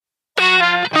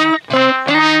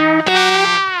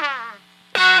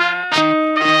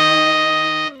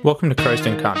Welcome to Christ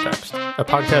in Context, a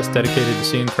podcast dedicated to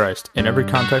seeing Christ in every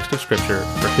context of Scripture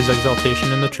for his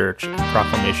exaltation in the church and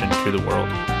proclamation to the world.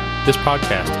 This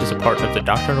podcast is a part of the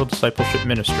Doctrinal Discipleship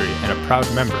Ministry and a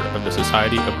proud member of the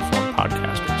Society of Reformed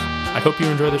Podcasters. I hope you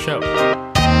enjoy the show.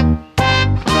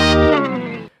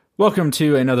 Welcome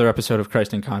to another episode of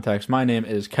Christ in Context. My name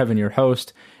is Kevin, your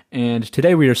host, and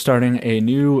today we are starting a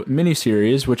new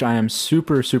mini-series, which I am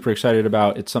super excited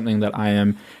about. It's something that I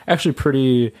am actually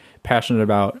pretty passionate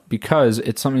about because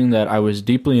it's something that I was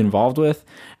deeply involved with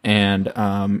and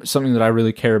something that I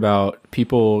really care about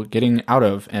people getting out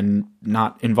of and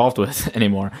not involved with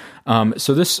anymore.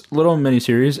 So this little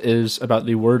mini-series is about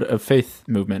the Word of Faith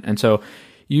movement. And so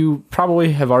you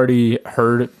probably have already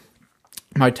heard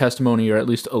my testimony, or at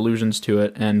least allusions to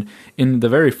it. And in the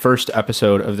very first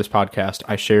episode of this podcast,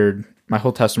 I shared my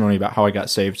whole testimony about how I got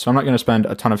saved. So I'm not going to spend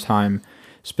a ton of time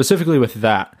specifically with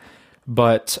that.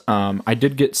 But I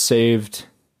did get saved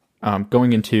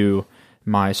going into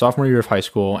my sophomore year of high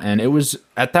school. And it was,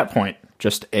 at that point,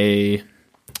 just a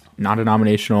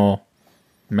non-denominational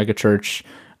megachurch.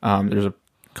 There's a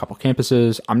couple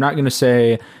campuses. I'm not going to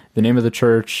say the name of the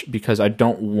church because I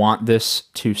don't want this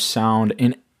to sound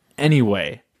in any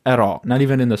way at all, not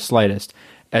even in the slightest,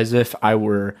 as if I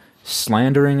were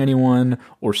slandering anyone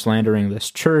or slandering this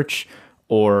church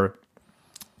or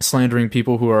slandering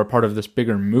people who are a part of this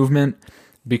bigger movement,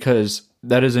 because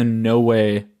that is in no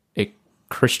way a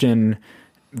Christian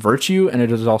virtue, and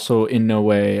it is also in no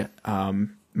way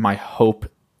my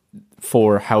hope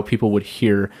for how people would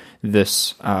hear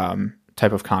this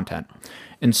type of content.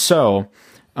 And so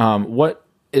what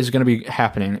is going to be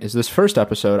happening is this first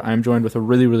episode, I am joined with a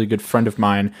really good friend of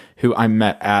mine who I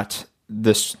met at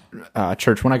this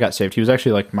church when I got saved. He was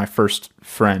actually like my first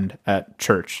friend at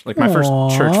church, like my first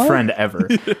church friend ever.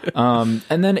 And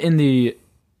then in the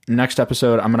next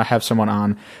episode, I'm going to have someone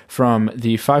on from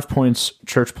the 5 Points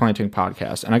Church Planting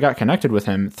podcast. And I got connected with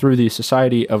him through the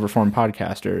Society of Reformed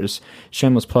Podcasters.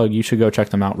 Shameless plug, you should go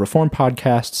check them out.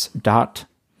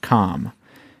 reformedpodcasts.com.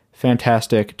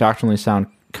 Fantastic, doctrinally sound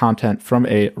content from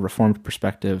a Reformed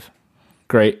perspective.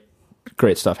 Great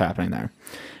stuff happening there.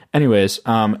 Anyways,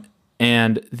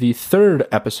 and the third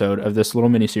episode of this little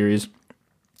mini-series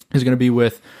is going to be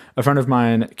with a friend of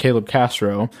mine, Caleb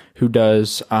Castro, who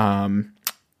does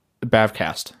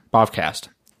Bavcast.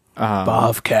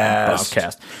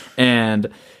 And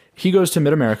he goes to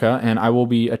Mid-America, and I will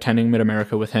be attending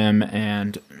Mid-America with him,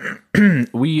 and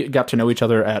we got to know each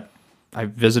other I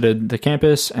visited the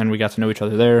campus, and we got to know each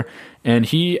other there, and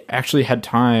he actually had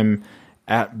time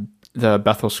at the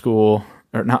Bethel School,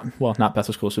 or not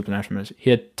Bethel School of Supernatural Ministry. He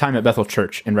had time at Bethel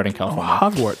Church in Redding, California.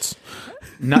 Hogwarts.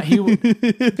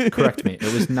 Correct me.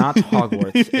 It was not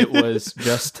Hogwarts. It was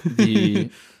just the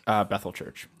Bethel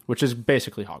Church, which is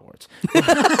basically Hogwarts.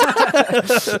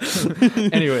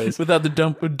 Anyways. Without the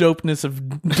dopeness of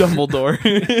Dumbledore.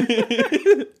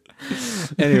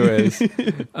 Anyways.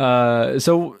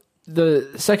 So the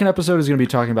second episode is going to be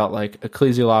talking about like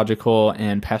ecclesiological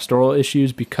and pastoral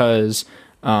issues because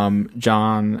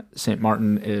John St.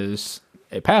 Martin is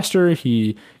a pastor.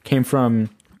 He came from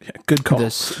good call.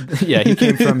 He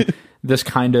came from this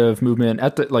kind of movement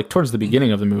towards the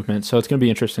beginning of the movement. So it's going to be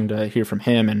interesting to hear from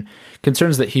him and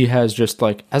concerns that he has just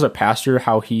like as a pastor,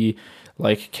 how he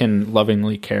like can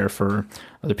lovingly care for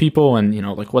other people and, you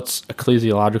know, like what's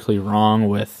ecclesiologically wrong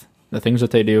with the things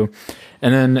that they do.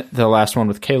 And then the last one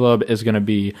with Caleb is going to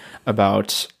be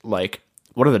about like,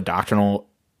 what are the doctrinal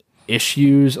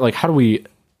issues? Like, how do we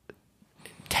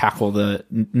tackle the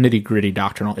nitty gritty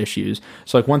doctrinal issues?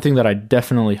 So like one thing that I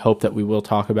definitely hope that we will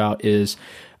talk about is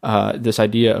this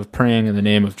idea of praying in the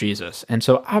name of Jesus. And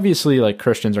so obviously like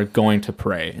Christians are going to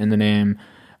pray in the name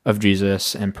of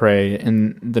Jesus and pray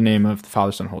in the name of the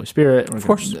Father, Son, and Holy Spirit. Of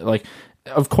course.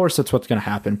 Of course that's what's going to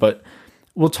happen, but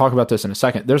we'll talk about this in a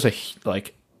second. There's a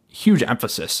huge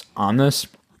emphasis on this.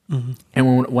 Mm-hmm.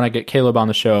 And when I get Caleb on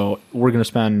the show, we're going to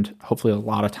spend hopefully a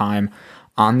lot of time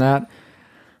on that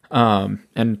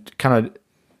and kind of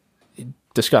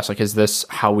discuss, like, is this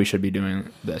how we should be doing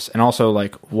this? And also,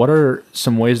 like, what are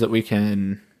some ways that we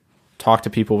can talk to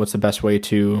people? What's the best way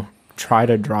to try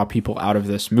to draw people out of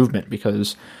this movement?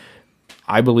 Because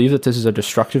I believe that this is a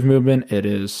destructive movement. It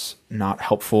is not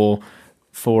helpful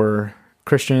for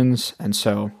Christians. And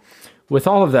so with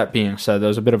all of that being said, that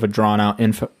was a bit of a drawn-out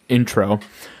intro.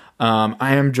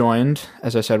 I am joined,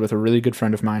 as I said, with a really good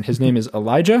friend of mine. His name is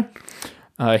Elijah.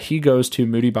 He goes to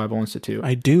Moody Bible Institute.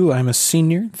 I do. I'm a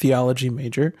senior theology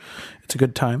major. It's a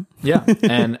good time. Yeah.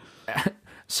 And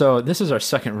so this is our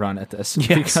second run at this.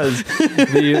 Yes. Because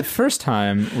the first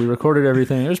time we recorded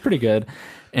everything, it was pretty good.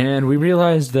 And we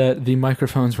realized that the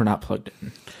microphones were not plugged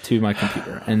in. to my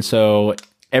computer. And so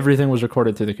everything was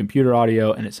recorded through the computer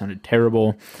audio, and it sounded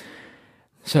terrible.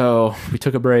 So we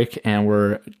took a break, and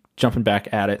we're jumping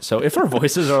back at it. So if our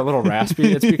voices are a little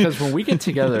raspy, it's because when we get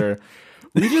together,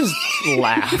 we just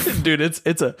laugh. Dude, it's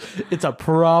a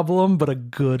problem, but a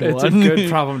good one. It's a good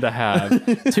problem to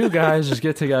have. Two guys just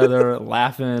get together,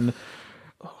 laughing.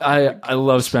 I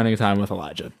love spending time with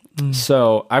Elijah.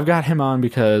 So I've got him on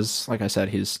because, like I said,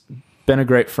 he's been a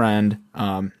great friend.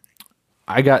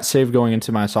 I got saved going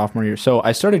into my sophomore year. So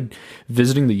I started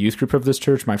visiting the youth group of this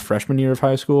church my freshman year of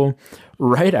high school,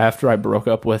 right after I broke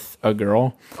up with a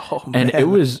girl. Oh, man. And it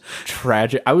was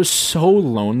tragic. I was so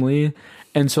lonely.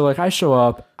 And so, like, I show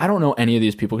up. I don't know any of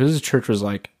these people because this church was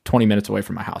like 20 minutes away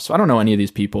from my house. So I don't know any of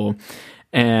these people.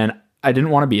 And I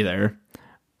didn't want to be there.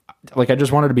 Like, I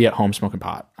just wanted to be at home smoking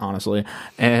pot, honestly.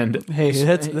 And hey,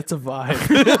 that's a vibe.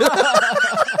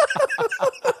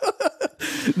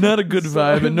 Not a good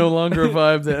vibe, and no longer a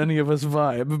vibe that any of us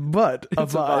vibe, but a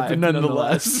vibe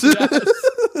nonetheless.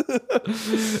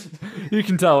 Yes. You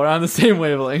can tell we're on the same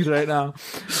wavelength right now.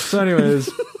 So anyways,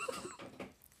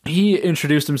 he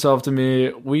introduced himself to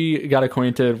me. We got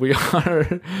acquainted. We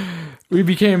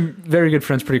became very good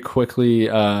friends pretty quickly.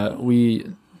 We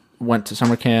went to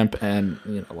summer camp and,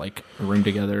 like, roomed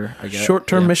together, I guess.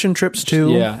 Short-term mission trips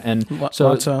too. Yeah, and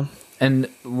and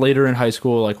later in high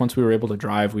school, like, once we were able to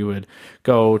drive, we would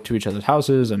go to each other's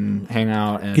houses and hang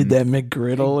out and get that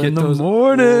McGriddle in the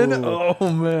morning. Ooh.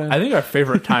 Oh man! I think our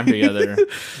favorite time together,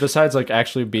 besides like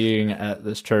actually being at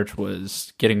this church,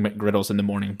 was getting McGriddles in the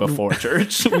morning before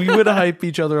church. We would hype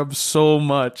each other up so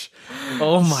much.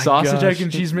 Oh my god! Sausage, egg,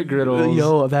 and cheese McGriddles.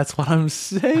 Yo, that's what I'm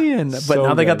saying. But So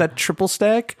now they got good. that triple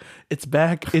stack. It's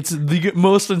back. It's the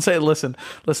most insane. Listen.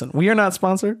 We are not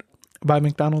sponsored by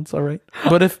McDonald's, all right?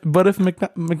 But if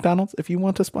McDonald's, if you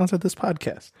want to sponsor this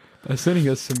podcast, by sending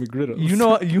us some McGriddles, you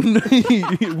know,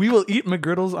 we will eat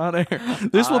McGriddles on air.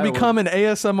 This will become an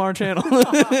ASMR channel.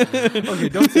 Okay,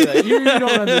 don't say that. You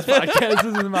don't run this podcast.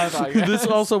 This is my podcast. This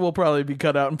also will probably be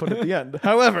cut out and put at the end.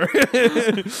 However, I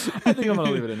think I'm gonna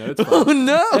leave it in there. It's fine. oh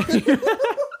no.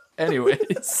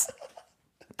 Anyways,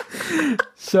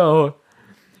 so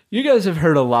you guys have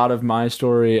heard a lot of my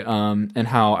story and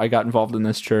how I got involved in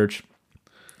this church.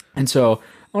 And so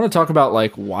I want to talk about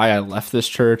like why I left this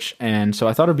church. And so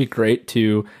I thought it'd be great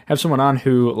to have someone on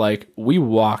who, like, we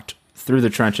walked through the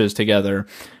trenches together.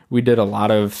 We did a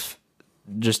lot of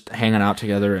just hanging out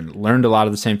together and learned a lot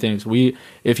of the same things.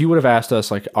 If you would have asked us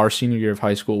like our senior year of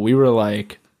high school, we were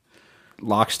like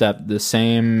lockstep, the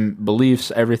same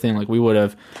beliefs, everything. Like, we would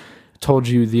have told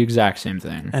you the exact same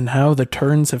thing. And how the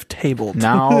turns have tabled.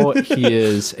 Now he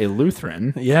is a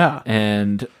Lutheran. Yeah.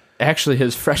 And actually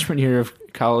his freshman year of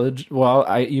college,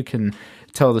 you can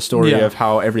tell the story of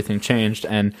how everything changed.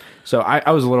 And so I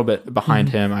was a little bit behind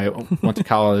him. I went to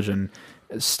college and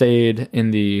stayed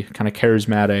in the kind of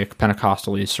charismatic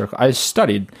Pentecostal circle. I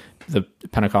studied the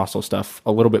Pentecostal stuff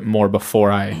a little bit more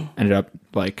before I ended up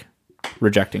like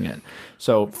rejecting it.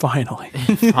 So finally,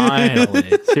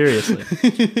 seriously.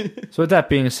 So with that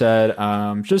being said,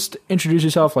 just introduce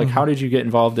yourself. Like, how did you get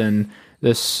involved in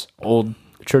this old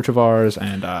church of ours,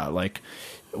 and like,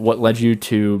 what led you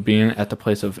to being at the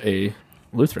place of a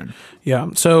Lutheran?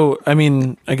 Yeah. So, I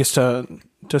mean, I guess to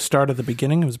start at the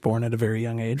beginning, I was born at a very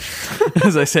young age,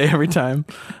 as I say every time.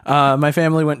 My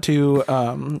family went to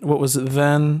what was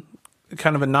then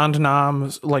kind of a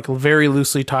non-denom, like very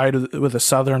loosely tied with a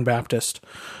Southern Baptist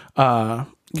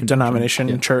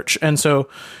denomination church. And so,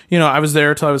 I was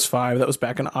there till I was 5. That was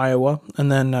back in Iowa.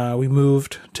 And then we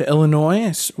moved to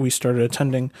Illinois. We started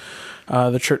attending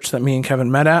the church that me and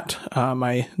Kevin met at.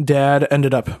 My dad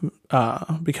ended up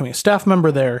becoming a staff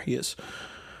member there. He is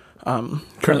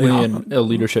currently in a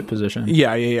leadership position.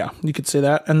 Yeah. You could say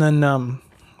that. And then,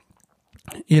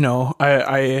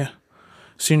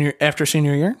 after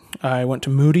senior year, I went to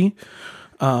Moody.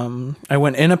 I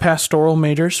went in a pastoral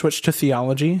major, switched to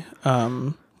theology.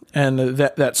 And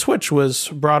that switch was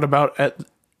brought about at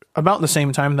about the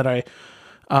same time that I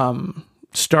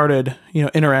started,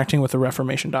 interacting with the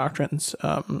Reformation doctrines.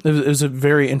 It was a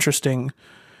very interesting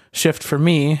shift for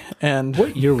me. And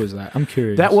what year was that? I'm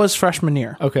curious. That was freshman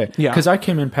year. Okay. Yeah. Because I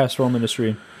came in pastoral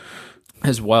ministry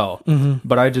as well,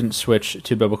 but I didn't switch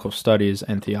to biblical studies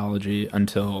and theology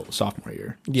until sophomore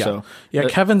year. Yeah. So,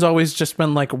 Kevin's always just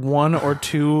been like 1 or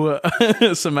 2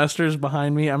 semesters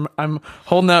behind me. I'm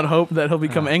holding out hope that he'll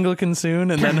become Anglican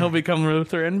soon, and then he'll become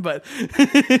Lutheran. But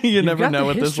you never know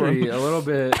with this one. A little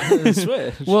bit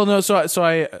switch. Well, no. So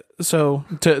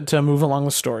to move along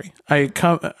the story, I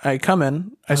come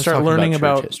in. I start learning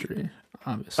about history.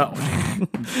 obviously.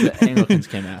 The Anglicans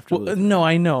came after. Well, no,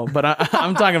 I know, but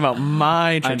I'm talking about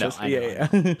my church. I know. Yeah.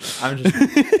 I'm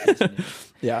just.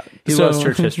 Yeah. He loves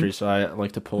church history, so I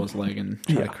like to pull his leg and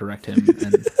try to correct him.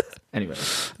 And anyway.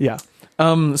 Yeah.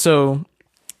 So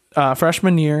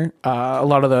freshman year, a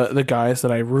lot of the guys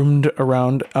that I roomed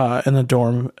around in the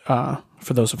dorm,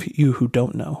 for those of you who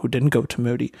don't know, who didn't go to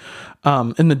Moody,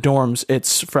 in the dorms,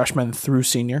 it's freshman through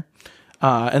senior.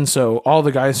 And so all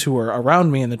the guys who were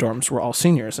around me in the dorms were all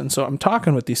seniors. And so I'm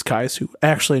talking with these guys who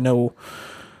actually know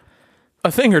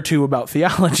a thing or two about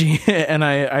theology. And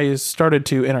I started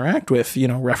to interact with,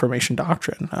 Reformation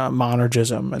doctrine,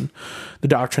 monergism, and the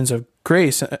doctrines of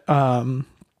grace. And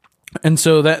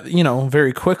so that,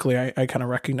 very quickly I kind of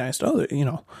recognized,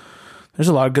 there's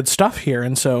a lot of good stuff here.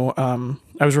 And so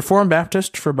I was Reformed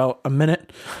Baptist for about a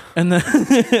minute. And then,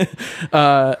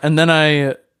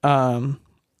 I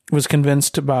was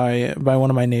convinced by one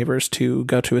of my neighbors to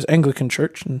go to his Anglican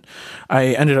church, and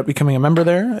I ended up becoming a member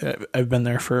there. I had been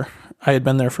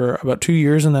there for about 2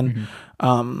 years, and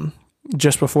then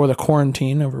just before the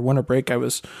quarantine over winter break, I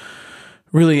was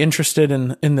really interested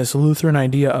in this Lutheran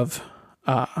idea of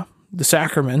the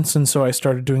sacraments, and so I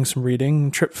started doing some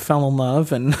reading. Tripp fell in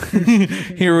love, and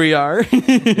here we are.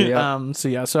 Yeah.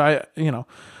 So I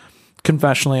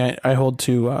confessionally, I hold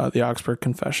to the Augsburg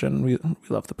Confession. We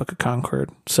love the Book of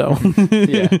Concord. So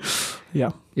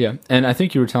yeah. And I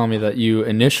think you were telling me that you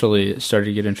initially started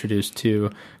to get introduced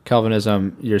to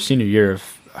Calvinism your senior year of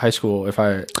high school. If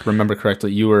I remember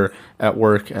correctly, you were at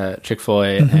work at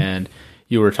Chick-fil-A and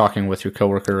you were talking with your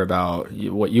coworker about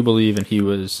what you believe, and he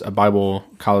was a Bible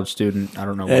college student. I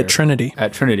don't know where. At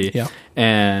Trinity. Yeah.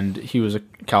 And he was a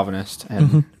Calvinist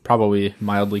and probably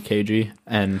mildly cagey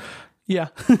and. Yeah.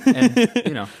 And,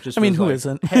 just who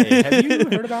isn't? Hey, have you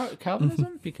heard about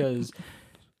Calvinism? Because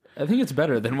I think it's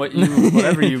better than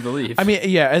whatever you believe.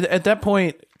 At that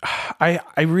point,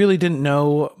 I really didn't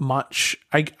know much.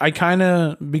 I kind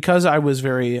of, because I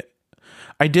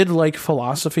did like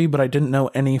philosophy, but I didn't know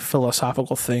any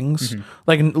philosophical things.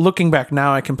 Like, looking back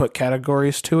now, I can put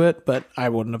categories to it, but I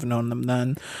wouldn't have known them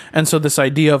then. And so this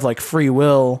idea of like free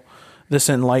will, this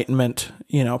Enlightenment,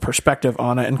 perspective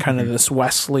on it, and kind of this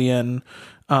Wesleyan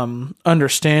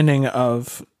understanding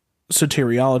of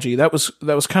soteriology. That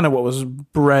was kind of what was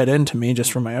bred into me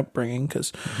just from my upbringing.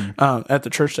 Because at the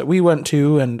church that we went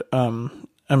to, and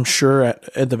I'm sure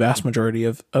at the vast majority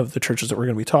of the churches that we're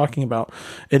going to be talking about,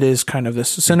 it is kind of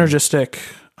this synergistic,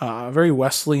 very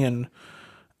Wesleyan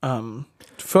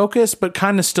focus, but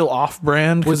kind of still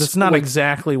off-brand, because it's not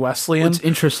exactly Wesleyan. What's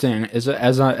interesting is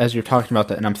as you're talking about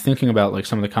that, and I'm thinking about like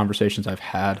some of the conversations I've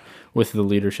had with the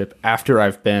leadership after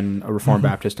I've been a Reformed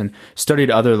Baptist and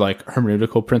studied other like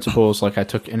hermeneutical principles. Like I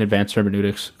took an advanced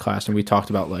hermeneutics class, and we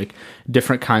talked about like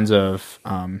different kinds of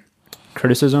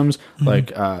criticisms, like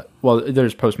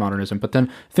there's postmodernism, but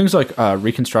then things like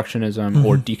reconstructionism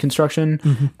or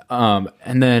deconstruction,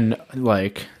 and then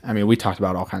we talked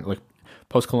about all kinds of like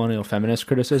post-colonial feminist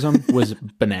criticism was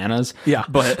bananas. Yeah.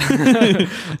 But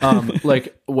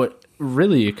what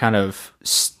really kind of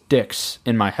sticks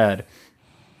in my head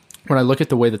when I look at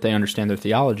the way that they understand their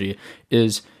theology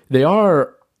is they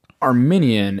are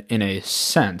Arminian in a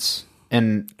sense,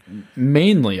 and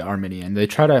mainly Arminian. They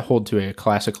try to hold to a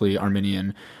classically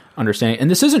Arminian understanding. And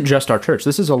this isn't just our church.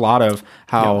 This is a lot of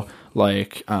how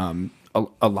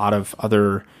a lot of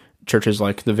other churches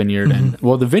like the Vineyard, and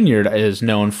the Vineyard is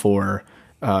known for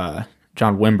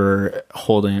John Wimber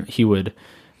he would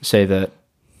say that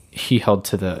he held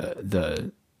to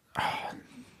the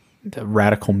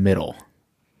radical middle.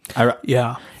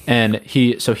 And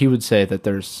he would say that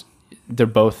they're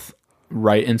both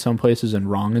right in some places and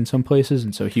wrong in some places,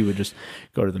 and so he would just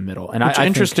go to the middle. And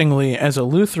interestingly, as a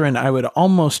Lutheran, I would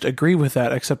almost agree with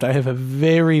that, except I have a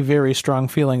very, very strong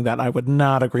feeling that I would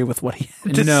not agree with what he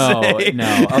had to say.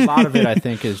 No. A lot of it, I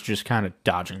think, is just kind of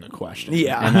dodging the question.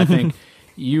 Yeah. And I think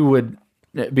you would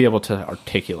be able to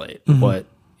articulate what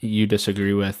you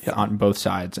disagree with on both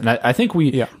sides. And I think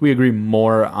we agree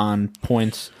more on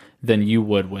points than you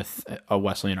would with a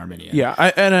Wesleyan Arminian. Yeah,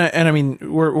 I mean,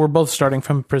 we're both starting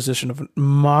from a position of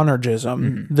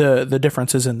monergism. The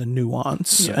difference is in the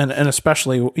nuance, and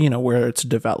especially where it's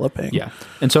developing. Yeah,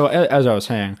 and so as I was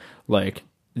saying, like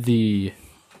this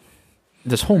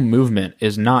whole movement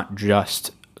is not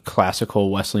just classical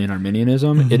Wesleyan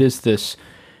Arminianism. It is this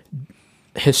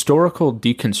historical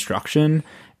deconstruction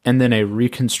and then a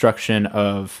reconstruction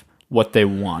of what they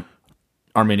want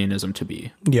Arminianism to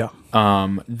be. Yeah.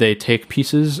 They take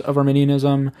pieces of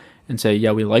Arminianism and say,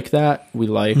 yeah, we like that. We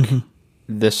like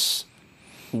this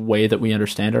way that we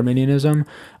understand Arminianism,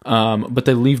 but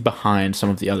they leave behind some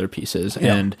of the other pieces,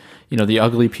 and the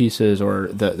ugly pieces or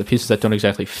the pieces that don't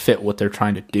exactly fit what they're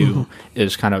trying to do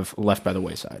is kind of left by the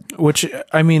wayside. Which,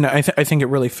 I mean, I think it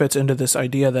really fits into this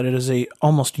idea that it is a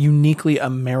almost uniquely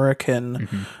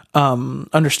American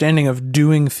understanding of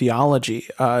doing theology.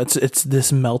 It's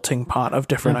this melting pot of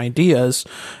different ideas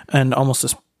and almost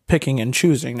this picking and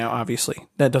choosing. Now, obviously,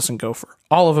 that doesn't go for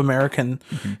all of American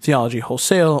theology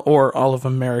wholesale or all of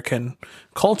American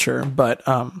culture, but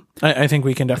I think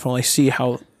we can definitely see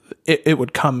how it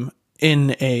would come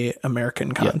in a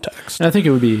American context. And I think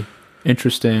it would be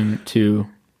interesting to,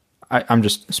 I'm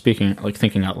just speaking, like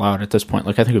thinking out loud at this point,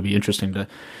 like I think it would be interesting to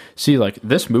see like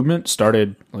this movement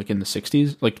started like in the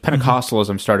 60s, like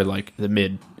Pentecostalism started like the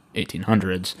mid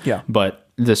 1800s, but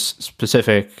this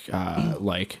specific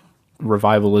like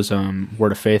revivalism,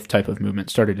 word of faith type of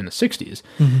movement started in the 60s,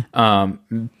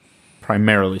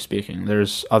 primarily speaking.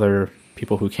 There's other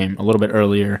people who came a little bit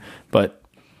earlier, but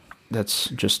that's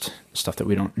just stuff that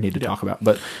we don't need to talk about.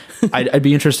 But I'd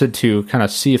be interested to kind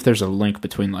of see if there's a link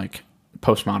between like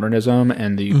postmodernism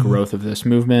and the growth of this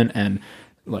movement and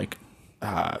like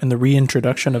and the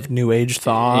reintroduction of New Age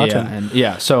thought.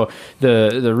 So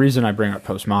the reason I bring up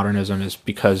postmodernism is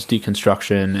because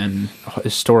deconstruction and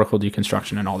historical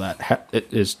deconstruction and all that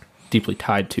it is deeply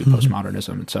tied to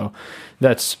postmodernism, and so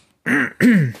that's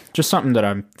just something that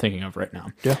I'm thinking of right now.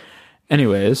 Yeah.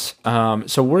 Anyways,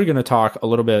 so we're going to talk a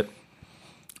little bit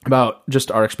about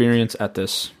just our experience at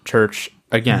this church.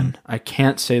 Again, I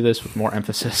can't say this with more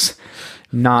emphasis,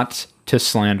 not to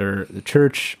slander the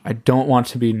church. I don't want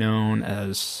to be known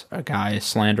as a guy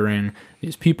slandering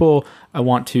these people. I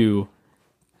want to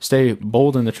stay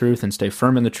bold in the truth and stay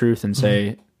firm in the truth and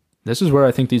say, this is where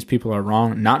I think these people are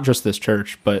wrong. Not just this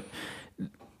church, but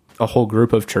a whole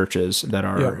group of churches that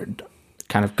are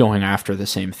kind of going after the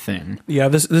same thing. Yeah,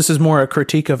 this is more a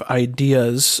critique of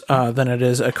ideas than it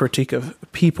is a critique of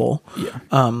people. Yeah.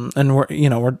 And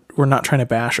we're not trying to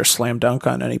bash or slam dunk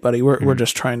on anybody. We're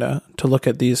just trying to look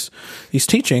at these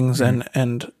teachings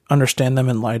and understand them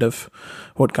in light of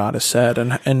what God has said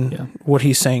and what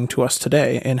He's saying to us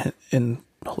today in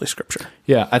Holy Scripture.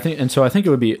 Yeah, I think it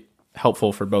would be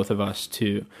helpful for both of us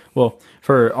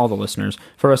for all the listeners,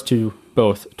 for us to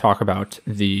both talk about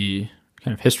the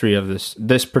kind of history of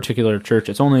this particular church.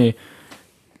 It's only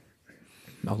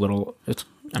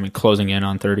closing in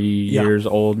on 30 years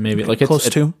old, maybe. Like It's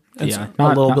a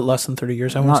little bit less than 30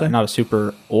 years, I would say. Not a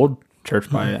super old church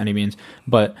by any means,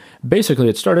 but basically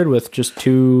it started with just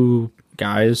two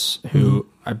guys who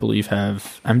I believe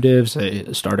have MDivs.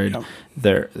 They started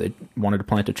they wanted to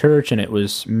plant a church, and it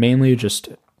was mainly just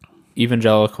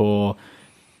evangelical,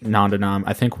 non-denom.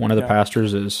 I think one of the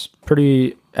pastors is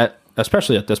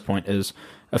especially at this point, is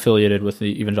affiliated with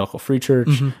the Evangelical Free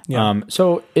Church.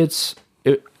 So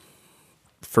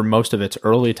for most of its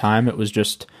early time, it was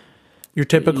just your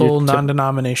typical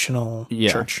non-denominational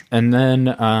church. And then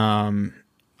my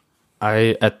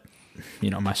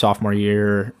sophomore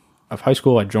year of high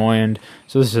school, I joined.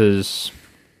 So this is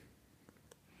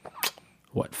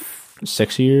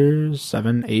 6 years,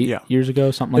 7, 8 years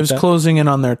ago, something like that. It was closing in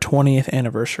on their 20th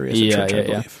anniversary as a church, I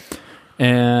believe.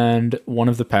 And one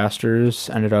of the pastors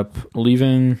ended up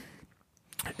leaving,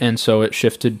 and so it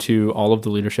shifted to all of the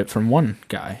leadership from one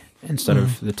guy instead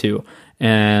of the two.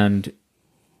 And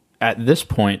at this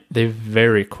point, they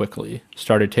very quickly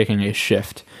started taking a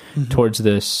shift towards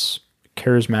this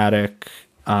charismatic,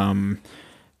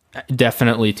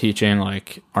 definitely teaching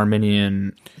like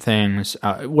Arminian things.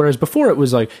 Whereas before it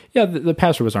was like, the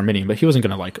pastor was Arminian, but he wasn't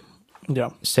going to like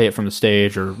say it from the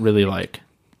stage or really like,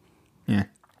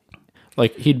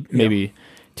 like he'd maybe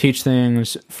teach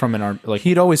things from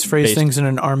he'd always phrase things in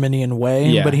an Arminian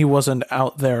way, but he wasn't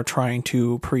out there trying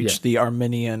to preach the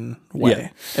Arminian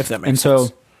way, if that makes sense. And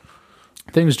so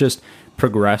things just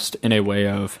progressed in a way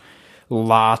of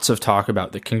lots of talk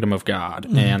about the kingdom of God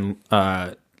and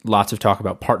lots of talk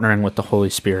about partnering with the Holy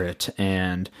Spirit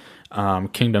and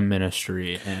kingdom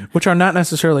ministry, which are not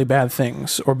necessarily bad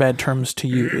things or bad terms to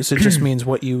use. It just means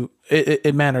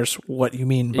it matters what you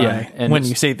mean by when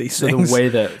you say these things. The way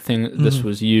that this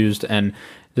was used, and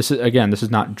this is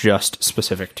not just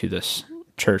specific to this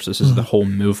church. This is the whole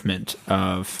movement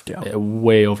of a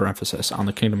way overemphasis on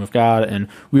the kingdom of God, and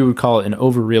we would call it an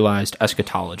overrealized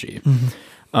eschatology.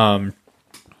 So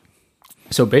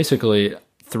basically,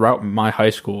 throughout my high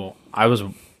school, I was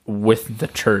with the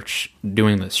church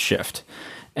doing this shift,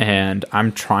 and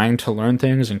I'm trying to learn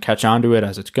things and catch on to it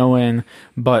as it's going.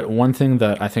 But one thing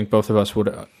that I think both of us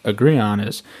would agree on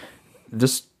is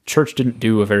this church didn't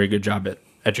do a very good job at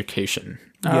education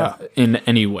in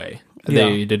any way.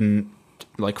 They didn't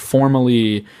like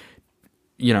formally,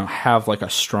 have like a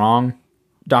strong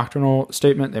doctrinal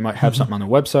statement. They might have something on the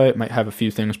website, might have a few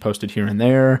things posted here and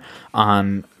there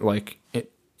on like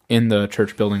in the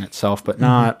church building itself, but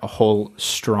not a whole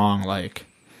strong, like,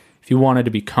 if you wanted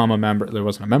to become a member, there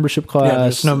wasn't a membership class. Yeah,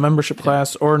 there's no membership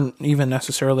class or even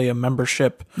necessarily a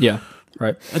membership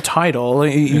right. a title.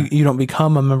 You don't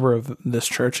become a member of this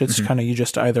church. It's kind of, you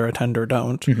just either attend or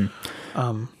don't.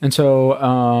 And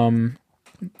so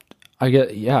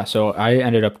so I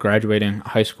ended up graduating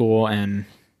high school, and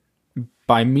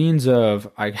by means of,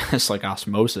 I guess, like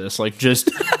osmosis, like just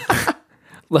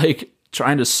like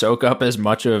trying to soak up as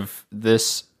much of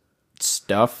this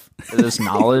stuff, this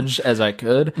knowledge as I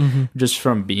could, just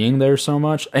from being there so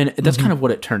much. And that's kind of what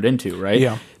it turned into, right?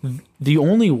 Yeah. The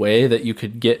only way that you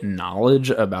could get knowledge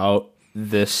about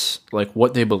this, like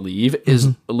what they believe, is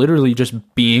literally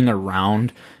just being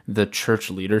around the church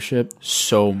leadership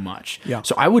so much. Yeah.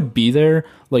 So I would be there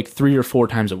like 3 or 4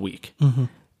 times a week.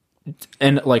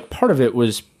 And like part of it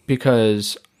was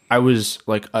because I was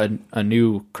like a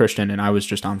new Christian, and I was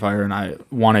just on fire, and I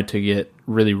wanted to get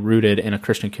really rooted in a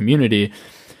Christian community.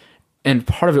 And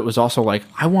part of it was also like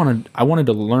I wanted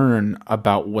to learn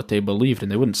about what they believed,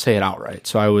 and they wouldn't say it outright.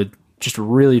 So I would just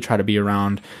really try to be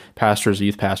around pastors,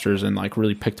 youth pastors, and like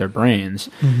really pick their brains.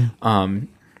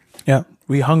 Yeah,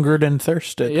 we hungered and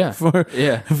thirsted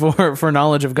for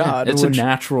knowledge of God. It's a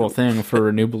natural thing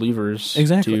for new believers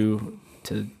to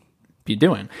be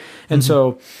doing. And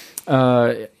so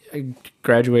I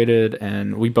graduated,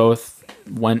 and we both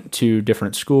went to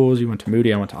different schools. You went to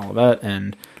Moody, I went to Olivet,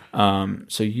 and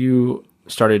so you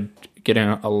started getting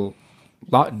a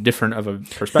lot different of a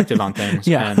perspective on things.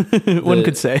 Yeah, and one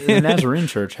could say. The Nazarene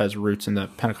Church has roots in the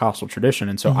Pentecostal tradition,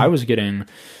 and so I was getting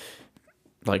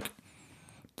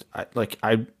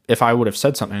if I would have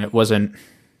said something, it wasn't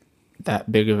that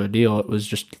big of a deal. It was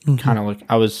just kind of like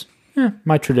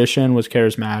my tradition was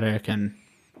charismatic, and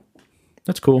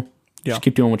that's cool. Yeah. Just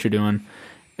keep doing what you're doing.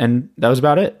 And that was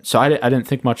about it. So I didn't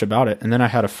think much about it. And then I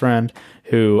had a friend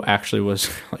who actually was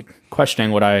like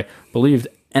questioning what I believed.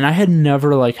 And I had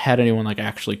never like had anyone like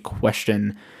actually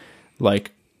question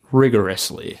like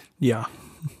rigorously. Yeah.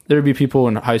 There'd be people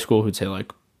in high school who'd say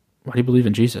like, why do you believe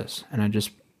in Jesus? And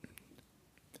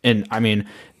I mean,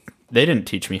 they didn't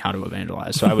teach me how to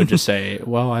evangelize. So I would just say,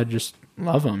 well, I just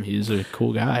love him. He's a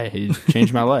cool guy. He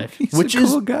changed my life. Which is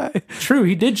a cool guy. True.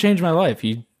 He did change my life.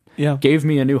 He gave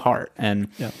me a new heart. And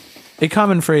a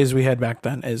common phrase we had back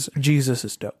then is Jesus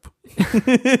is dope,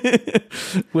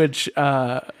 which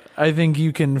I think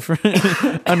you can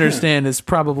understand is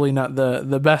probably not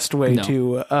the best way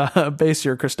to base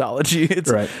your Christology. It's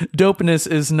right. Dopeness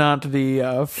is not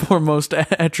the foremost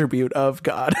attribute of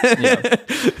God.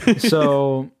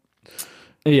 So,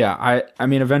 I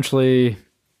mean, eventually,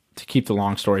 to keep the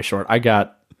long story short, I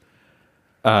got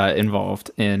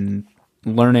involved in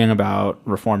learning about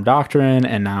Reformed doctrine,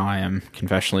 and now I am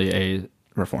confessionally a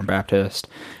Reformed Baptist.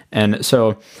 And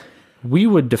so we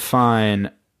would define,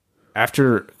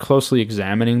 after closely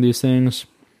examining these things,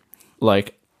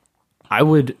 like I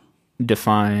would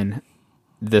define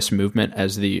this movement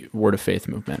as the Word of Faith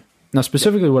movement. Now,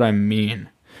 specifically what I mean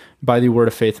by the Word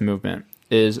of Faith movement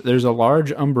is there's a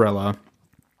large umbrella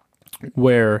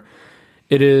where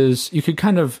it is, you could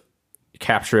kind of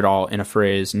capture it all in a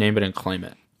phrase, name it and claim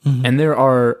it. And there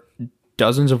are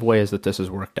dozens of ways that this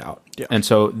has worked out. Yeah. And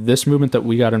so this movement that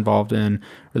we got involved in,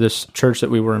 or this church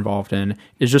that we were involved in,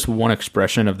 is just one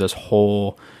expression of this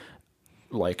whole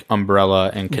like umbrella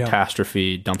and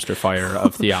catastrophe dumpster fire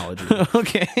of theology.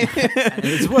 Okay.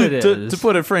 It's what it is. To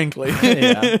put it frankly.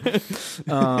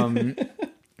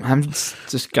 I'm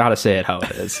just gotta say it how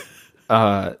it is.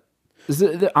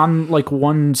 On like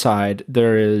one side,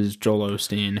 there is Joel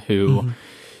Osteen, who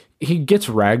he gets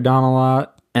ragged on a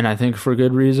lot. And I think for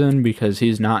good reason, because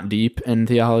he's not deep in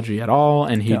theology at all,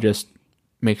 and he just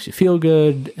makes you feel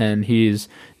good, and he's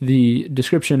the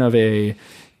description of a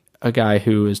guy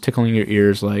who is tickling your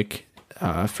ears, like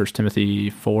 1 Timothy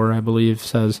 4, I believe,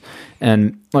 says.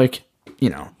 And, like,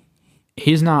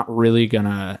 he's not really going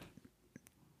to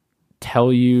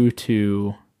tell you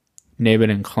to name it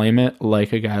and claim it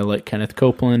like a guy like Kenneth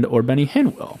Copeland or Benny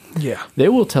Hinn will. Yeah. They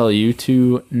will tell you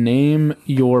to name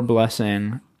your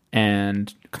blessing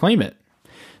and claim it.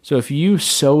 So if you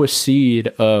sow a seed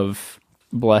of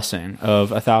blessing of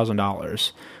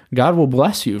 $1,000, God will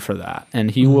bless you for that,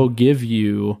 and He will give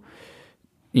you,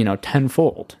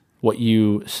 tenfold what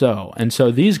you sow. And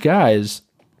so these guys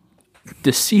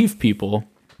deceive people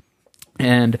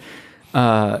and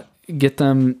get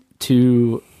them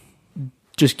to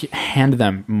just hand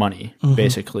them money,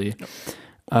 basically.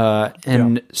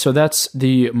 So that's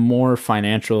the more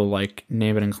financial, like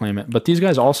name it and claim it. But these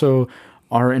guys also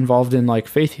are involved in like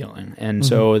faith healing. And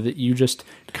so that you just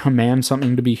command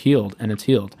something to be healed and it's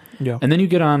healed. Yeah. And then you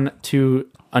get on to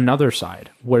another side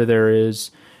where there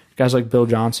is guys like Bill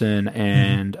Johnson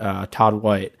and Todd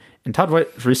White. And Todd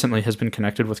White recently has been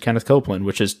connected with Kenneth Copeland,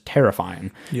 which is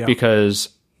terrifying because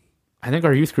I think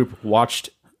our youth group watched.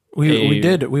 We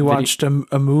did. We watched a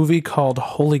movie called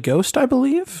Holy Ghost, I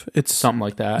believe. It's something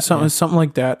like that. Something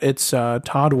like that. It's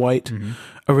Todd White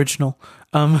original.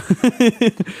 And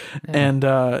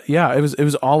it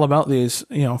was all about these,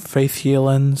 faith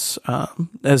healings.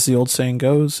 As the old saying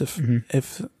goes,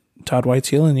 if Todd White's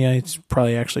healing, he's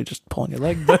probably actually just pulling your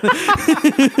leg. But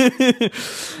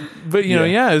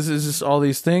it's just all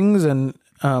these things. And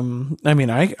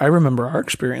I remember our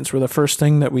experience where the first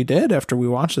thing that we did after we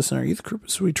watched this in our youth group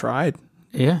is we tried.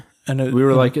 Yeah. And we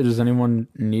were like, does anyone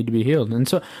need to be healed? And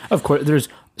so, of course, there's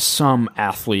some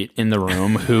athlete in the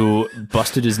room who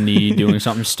busted his knee doing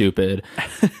something stupid,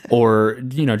 or,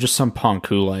 just some punk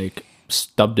who like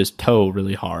stubbed his toe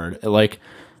really hard. Like,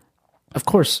 of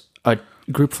course, a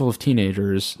group full of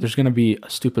teenagers, there's going to be a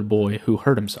stupid boy who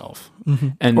hurt himself.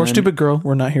 Or stupid girl.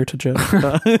 We're not here to judge.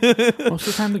 Most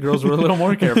of the time the girls were a little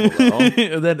more careful,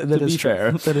 though. that is true.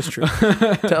 Fair. That is true.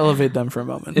 To elevate them for a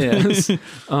moment. Yes.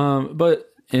 But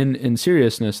in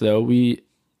seriousness, though, we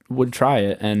would try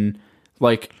it, and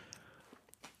like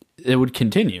it would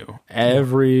continue.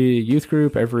 Every youth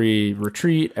group, every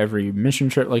retreat, every mission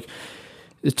trip, like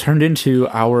it turned into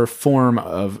our form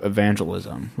of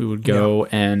evangelism. We would go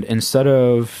and instead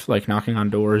of like knocking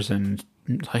on doors and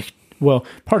like, well,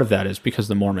 part of that is because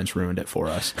the Mormons ruined it for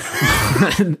us.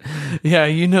 Yeah,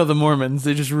 the Mormons,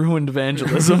 they just ruined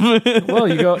evangelism.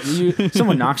 Well,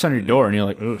 someone knocks on your door and you're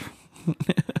like, ugh,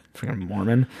 freaking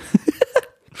Mormon.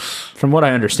 From what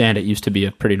I understand, it used to be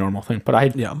a pretty normal thing, but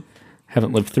I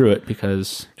haven't lived through it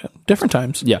because different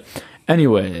times. Yeah.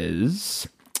 Anyways,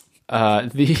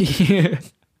 I'm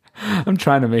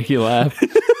trying to make you laugh.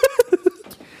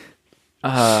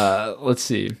 Let's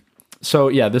see. So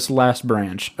yeah, this last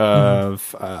branch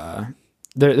of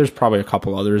there's probably a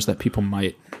couple others that people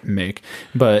might make,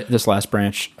 but this last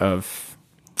branch of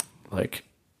like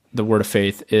the word of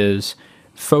faith is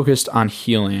focused on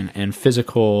healing and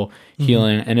physical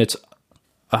healing, and it's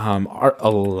a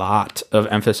lot of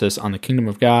emphasis on the kingdom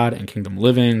of God and kingdom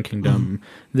living, kingdom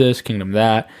this, kingdom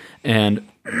that, and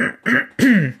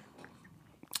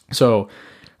so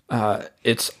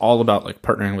it's all about like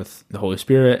partnering with the Holy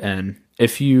Spirit. And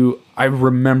I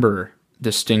remember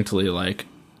distinctly like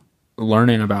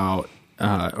learning about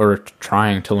or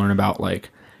trying to learn about like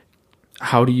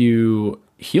how do you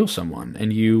heal someone,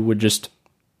 and you would just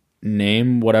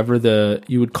name whatever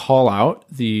you would call out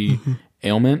the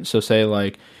ailment. So say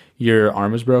like your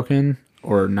arm is broken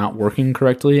or not working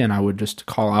correctly, and I would just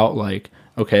call out like,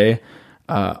 okay,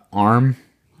 arm,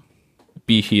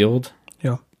 be healed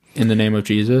in the name of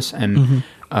Jesus. And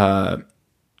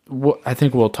I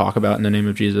think we'll talk about in the name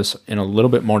of Jesus in a little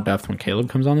bit more depth when Caleb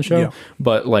comes on the show.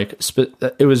 But like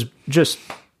it was just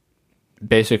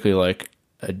basically like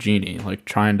a genie, like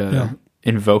trying to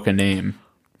invoke a name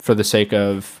for the sake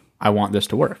of, I want this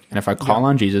to work. And if I call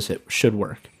on Jesus, it should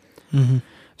work.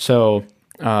 So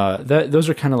those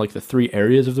are kind of like the three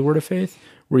areas of the word of faith,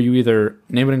 where you either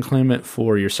name it and claim it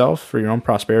for yourself, for your own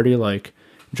prosperity, like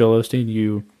Joel Osteen.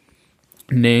 You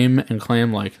name and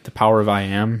claim like the power of I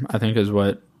am, I think is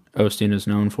what Osteen is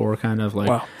known for, kind of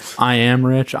like, I am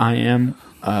rich, I am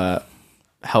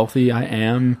healthy, I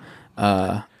am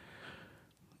I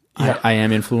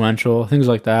am influential, things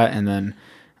like that. And then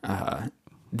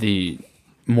the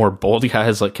more bold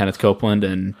guys like Kenneth Copeland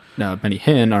and Benny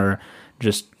Hinn are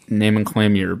just name and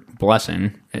claim your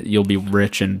blessing. You'll be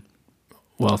rich and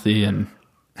wealthy and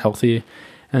healthy.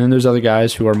 And then there's other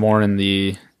guys who are more in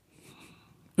the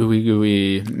ooey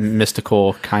gooey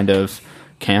mystical kind of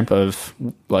camp of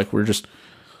like, we're just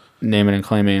naming and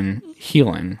claiming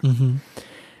healing.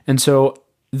 And so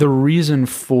the reason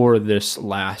for this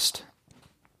last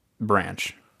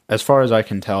branch, as far as I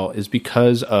can tell, is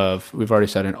because of, we've already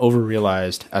said, an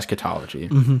over-realized eschatology.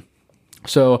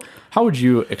 So how would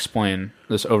you explain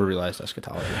this over-realized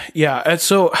eschatology? Yeah,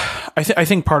 so I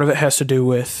think part of it has to do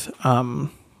with, when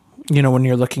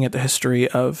you're looking at the history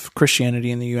of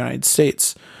Christianity in the United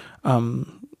States,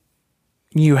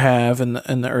 you have in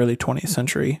the early 20th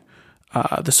century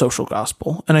the social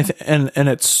gospel, and and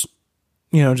it's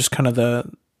just kind of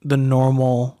the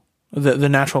normal. The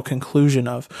natural conclusion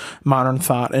of modern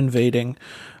thought invading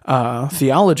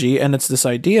theology, and it's this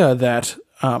idea that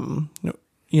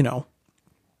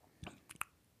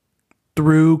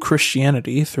through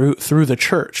Christianity, through the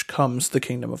church, comes the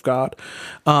kingdom of God.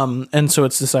 And so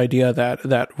it's this idea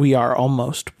that we are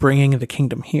almost bringing the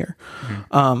kingdom here.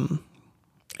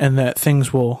 And that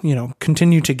things will,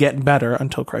 continue to get better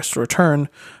until Christ's return,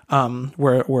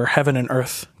 where heaven and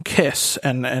earth kiss,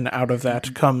 and out of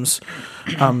that comes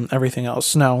everything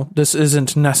else. Now, this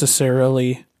isn't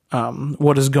necessarily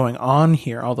what is going on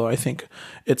here, although I think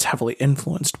it's heavily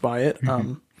influenced by it,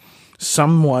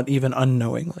 somewhat even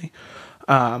unknowingly.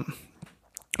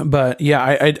 But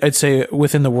yeah, I'd say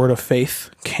within the Word of Faith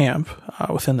camp,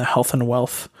 within the health and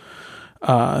wealth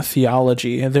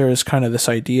theology, there is kind of this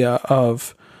idea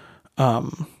of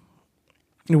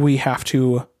we have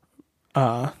to,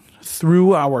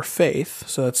 through our faith,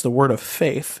 so that's the word of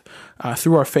faith,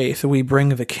 through our faith, we bring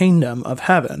the kingdom of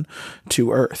heaven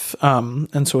to earth.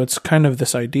 And so it's kind of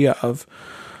this idea of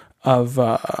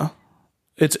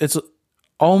it's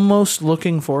almost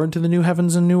looking forward to the new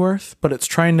heavens and new earth, but it's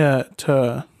trying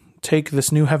to take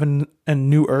this new heaven and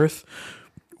new earth,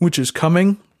 which is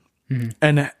coming,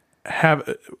 and have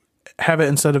it,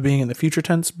 instead of being in the future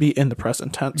tense, be in the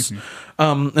present tense.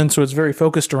 And so it's very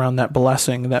focused around that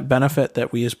blessing, that benefit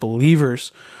that we as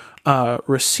believers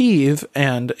receive,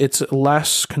 and it's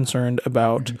less concerned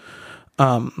about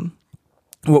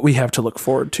what we have to look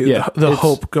forward to, the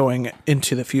hope going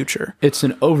into the future. It's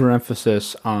an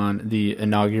overemphasis on the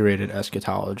inaugurated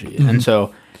eschatology. And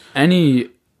so any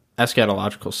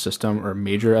eschatological system or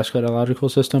major eschatological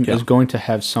system is going to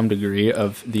have some degree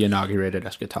of the inaugurated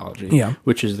eschatology,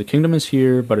 which is the kingdom is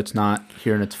here, but it's not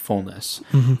here in its fullness.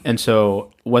 And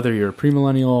so whether you're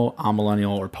premillennial,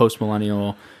 amillennial, or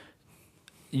postmillennial,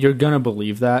 you're going to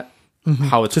believe that.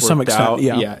 How it's to worked some extent, out.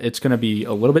 Yeah, it's going to be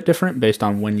a little bit different based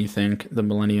on when you think the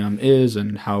millennium is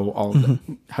and how all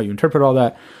how you interpret all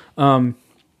that. But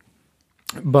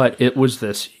it was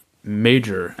this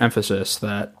major emphasis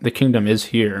that the kingdom is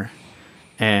here,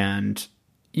 and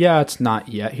it's not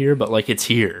yet here, but like it's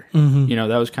here.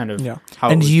 That was kind of how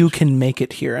and you can make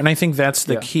it here. And I think that's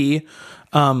the key,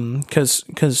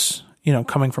 because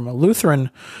coming from a Lutheran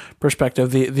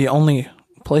perspective, the only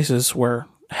places where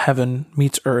heaven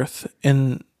meets earth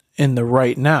in the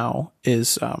right now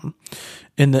is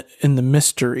in the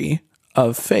mystery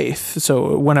of faith.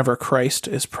 So whenever Christ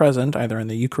is present, either in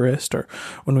the Eucharist or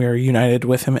when we are united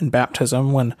with him in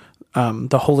baptism, when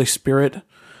the Holy Spirit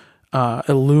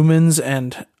illumines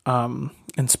and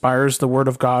inspires the Word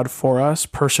of God for us,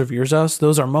 perseveres us,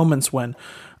 those are moments when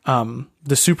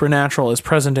the supernatural is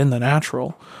present in the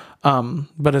natural.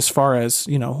 But as far as,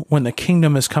 when the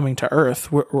kingdom is coming to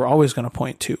earth, we're always going to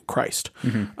point to Christ.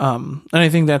 And I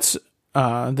think that's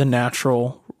the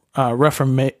natural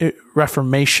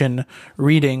Reformation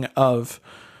reading of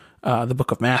the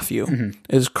book of Matthew,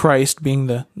 is Christ being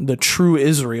the true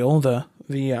Israel, the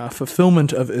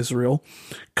fulfillment of Israel,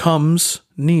 comes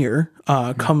near,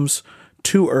 comes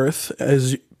to earth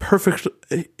as perfect.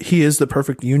 He is the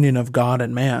perfect union of God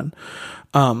and man.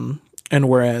 And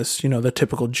whereas, the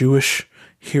typical Jewish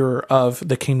hearer of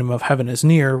the kingdom of heaven is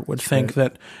near would think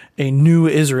that a new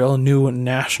Israel, a new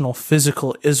national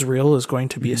physical Israel is going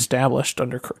to be established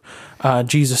under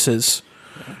Jesus's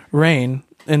reign.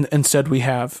 And instead we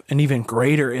have an even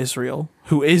greater Israel,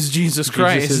 who is Jesus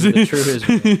Christ. Jesus is the true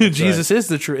Israel. Jesus is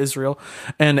the true Israel.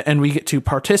 And we get to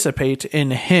participate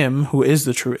in him, who is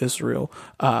the true Israel,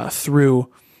 through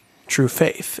true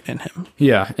faith in him.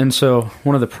 Yeah. And so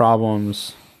one of the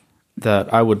problems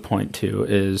that I would point to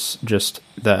is just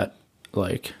that,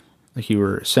 like you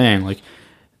were saying, like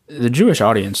the Jewish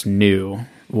audience knew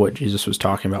what Jesus was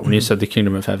talking about when he said the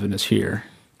kingdom of heaven is here.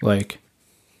 Like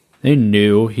they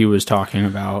knew he was talking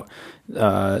about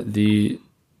the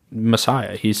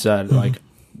Messiah. He said, like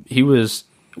he was,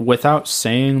 without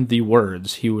saying the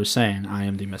words, he was saying, I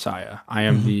am the Messiah. I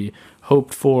am the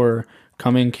hoped for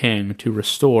coming king to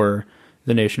restore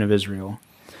the nation of Israel.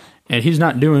 And he's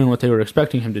not doing what they were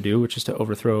expecting him to do, which is to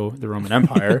overthrow the Roman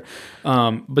Empire.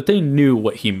 But they knew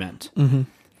what he meant.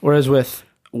 Whereas with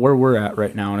where we're at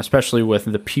right now, and especially with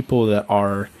the people that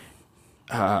are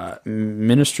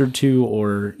ministered to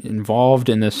or involved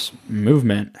in this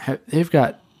movement, they've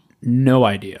got no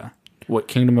idea what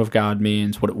kingdom of God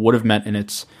means, what it would have meant in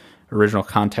its original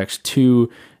context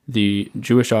to the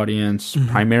Jewish audience,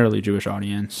 primarily Jewish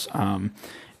audience.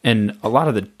 And a lot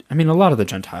of the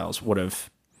Gentiles would have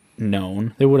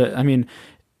known. They would have,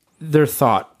 their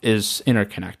thought is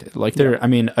interconnected. Like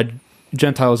a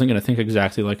Gentile isn't going to think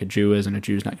exactly like a Jew is, and a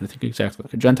Jew is not going to think exactly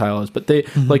like a Gentile is, but they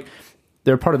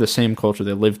they're part of the same culture.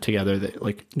 They live together.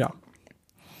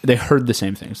 They heard the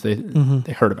same things. They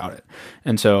heard about it.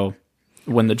 And so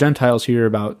when the Gentiles hear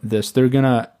about this, they're going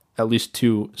to at least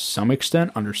to some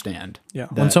extent, understand. Yeah.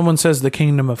 When someone says the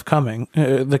kingdom is coming.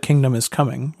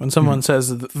 When someone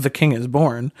says the king is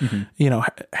born,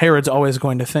 Herod's always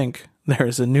going to think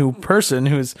there's a new person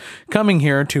who's coming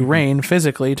here to reign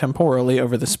physically, temporally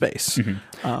over the space.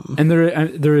 And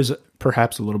there is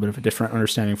perhaps a little bit of a different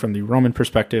understanding from the Roman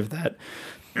perspective that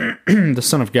the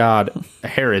Son of God,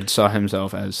 Herod, saw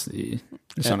himself as the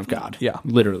Son of God. Yeah.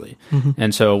 Literally.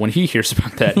 And so when he hears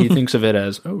about that, he thinks of it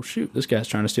as, oh, shoot, this guy's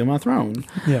trying to steal my throne.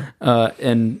 Yeah.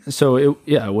 And so, it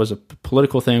was a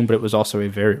political thing, but it was also a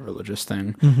very religious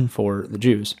thing for the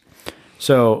Jews.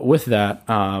 So with that,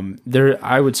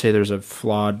 I would say there's a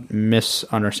flawed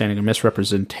misunderstanding, a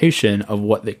misrepresentation of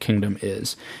what the kingdom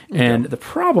is. And the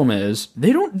problem is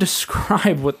they don't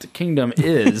describe what the kingdom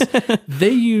is.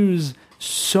 They use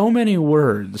so many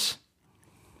words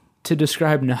to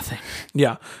describe nothing.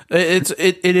 Yeah, it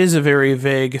is a very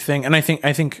vague thing, and I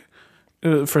think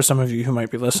for some of you who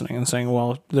might be listening and saying,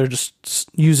 well, they're just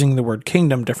using the word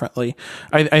kingdom differently.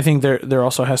 I think there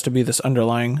also has to be this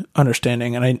underlying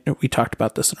understanding, and we talked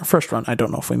about this in our first run. I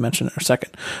don't know if we mentioned it in our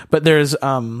second, but there's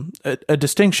a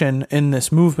distinction in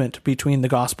this movement between the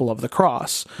gospel of the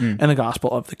cross and the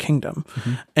gospel of the kingdom.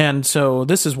 And so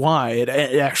this is why it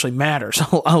actually matters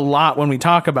a lot when we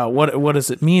talk about what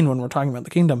does it mean when we're talking about the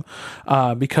kingdom,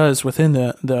 because within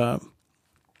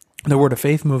the Word of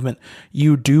Faith movement,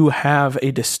 you do have a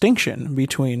distinction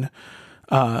between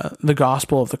the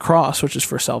gospel of the cross, which is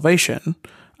for salvation,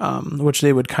 which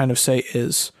they would kind of say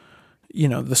is,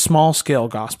 the small scale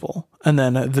gospel, and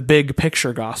then the big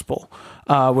picture gospel,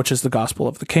 which is the gospel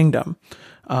of the kingdom.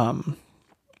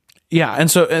 And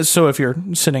so if you're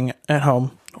sitting at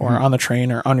home or on the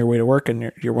train or on your way to work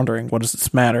and you're wondering, what does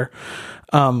this matter?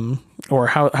 Or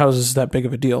how is this that big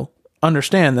of a deal?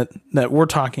 Understand that we're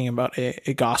talking about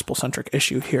a gospel-centric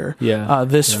issue here.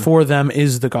 For them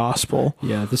is the gospel.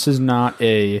 Yeah, this is not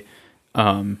just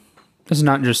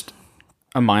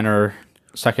a minor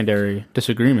secondary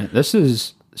disagreement. This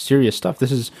is serious stuff.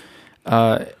 This is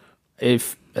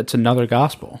it's another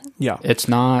gospel. Yeah. It's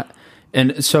not.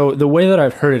 And so the way that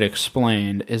I've heard it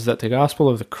explained is that the gospel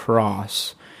of the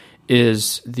cross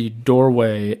is the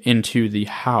doorway into the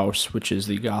house, which is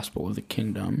the gospel of the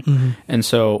kingdom. And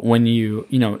so when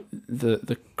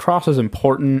the cross is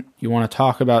important, you want to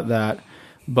talk about that,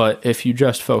 but if you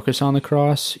just focus on the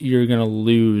cross, you're going to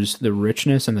lose the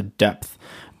richness and the depth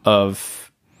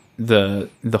of the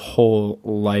whole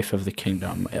life of the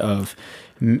kingdom, of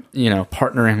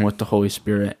partnering with the Holy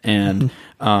Spirit and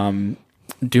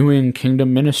doing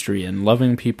kingdom ministry and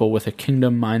loving people with a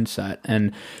kingdom mindset.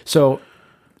 And so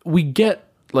we get,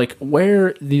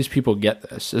 where these people get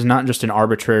this is not just an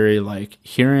arbitrary,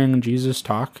 hearing Jesus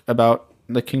talk about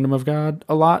the kingdom of God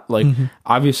a lot.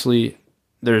 Obviously,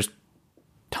 there's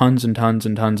tons and tons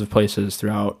and tons of places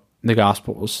throughout the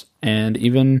Gospels and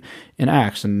even in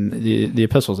Acts and the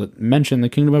epistles that mention the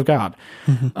kingdom of God.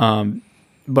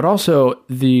 But also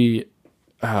the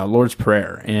Lord's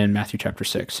Prayer in Matthew chapter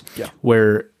 6,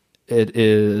 where it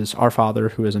is, Our Father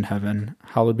who is in heaven,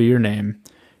 hallowed be your name.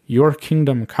 Your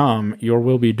kingdom come, your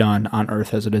will be done on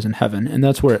earth as it is in heaven. And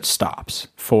that's where it stops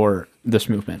for this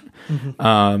movement.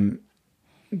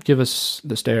 Give us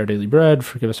this day our daily bread.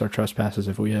 Forgive us our trespasses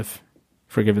if we have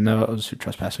forgiven those who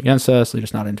trespass against us. Lead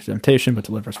us not into temptation, but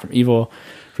deliver us from evil.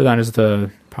 For thine is the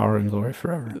power and glory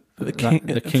forever. For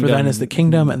thine is the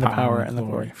kingdom and the power and the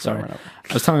glory. Sorry.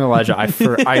 I was telling Elijah,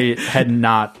 I had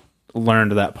not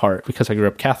learned that part because I grew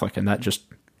up Catholic, and that just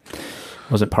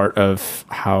wasn't part of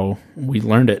how we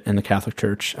learned it in the Catholic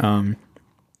Church.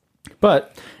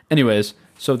 But anyways,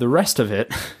 so the rest of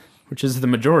it, which is the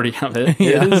majority of it,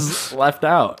 is left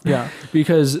out. Yeah.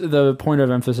 Because the point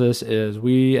of emphasis is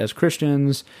we as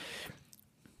Christians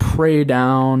pray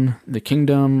down the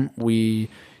kingdom. We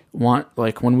want,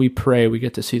 when we pray, we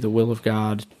get to see the will of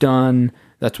God done.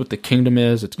 That's what the kingdom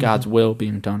is. It's God's will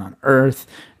being done on earth.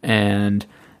 And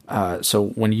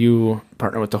so when you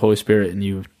partner with the Holy Spirit and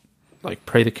you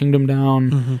pray the kingdom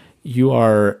down, you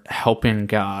are helping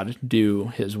God do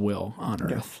his will on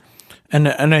earth. And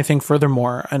I think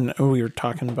furthermore, and we were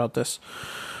talking about this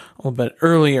a little bit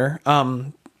earlier,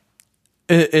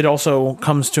 it also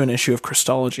comes to an issue of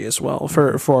Christology as well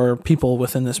for people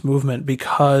within this movement,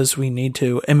 because we need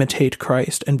to imitate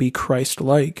Christ and be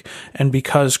Christ-like, and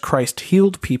because Christ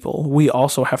healed people, we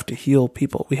also have to heal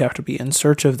people. We have to be in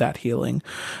search of that healing,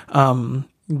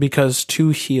 because to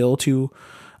heal, to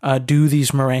do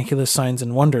these miraculous signs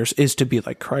and wonders is to be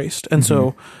like Christ. And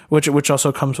so, which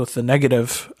also comes with the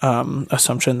negative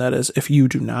assumption that is, if you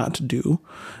do not do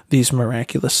these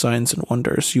miraculous signs and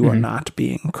wonders, you are not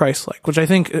being Christ-like, which I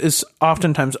think is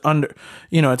oftentimes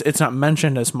it's not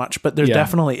mentioned as much, but there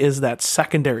definitely is that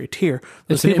secondary tier.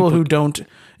 There's people who don't,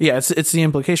 it's the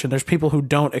implication. There's people who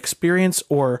don't experience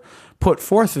or put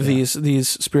forth these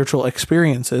spiritual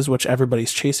experiences, which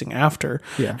everybody's chasing after,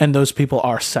 and those people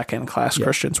are second-class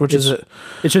Christians, which it's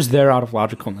just there out of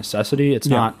logical necessity. It's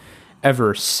not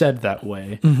ever said that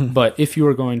way, but if you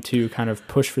are going to kind of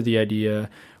push for the idea,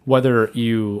 whether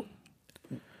you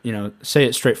say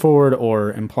it straightforward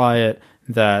or imply it,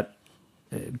 that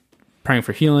praying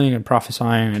for healing and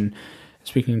prophesying and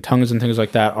speaking in tongues and things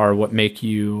like that are what make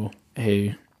you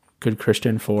a good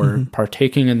Christian for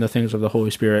partaking in the things of the Holy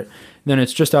Spirit, then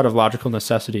it's just out of logical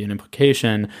necessity and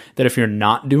implication that if you're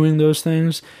not doing those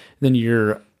things, then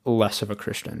you're less of a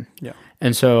Christian. Yeah.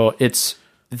 And so it's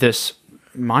this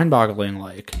mind-boggling,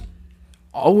 like,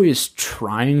 always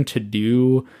trying to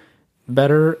do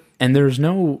better, and there's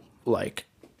no, like,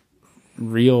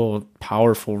 real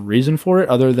powerful reason for it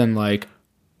other than, like,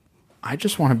 I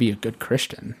just want to be a good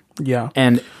Christian. Yeah.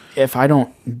 And if I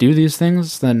don't do these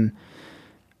things, then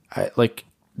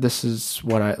this is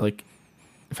what I like.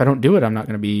 If I don't do it, I'm not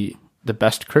going to be the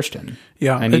best Christian.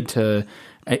 Yeah. I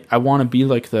want to be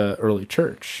like the early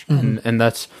church. And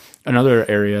that's another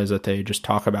area is that they just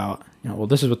talk about, well,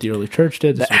 this is what the early church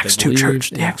did. This the Acts 2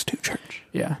 church. The Acts 2 church.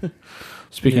 Yeah.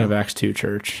 Speaking of Acts 2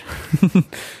 church,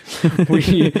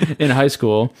 we, in high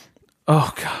school.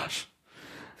 Oh gosh.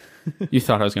 You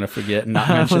thought I was going to forget and not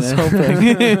mention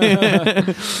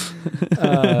it.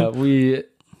 Hoping. We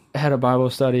had a Bible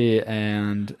study,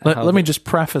 and let me just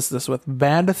preface this with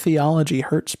bad theology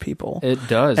hurts people. It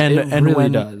does. And it really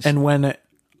does. And when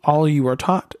all you are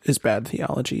taught is bad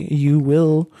theology, you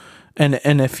will, and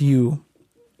if you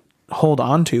hold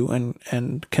on to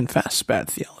and confess bad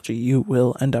theology, you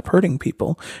will end up hurting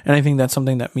people. And I think that's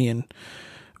something that me and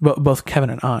both Kevin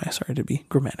and I, sorry to be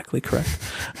grammatically correct,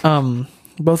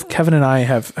 both Kevin and I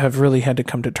have really had to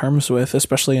come to terms with,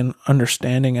 especially in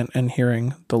understanding and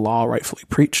hearing the law rightfully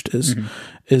preached, is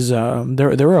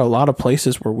there were a lot of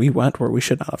places where we went where we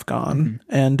should not have gone.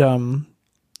 And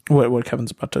what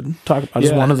Kevin's about to talk about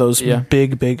is one of those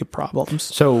big problems.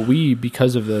 So we,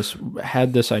 because of this,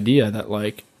 had this idea that,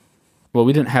 like, well,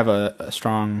 we didn't have a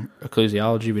strong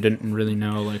ecclesiology. We didn't really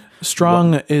know, like,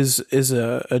 strong is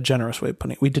a generous way of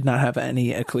putting it. We did not have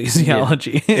any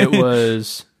ecclesiology. It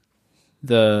was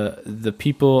the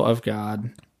people of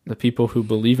God, the people who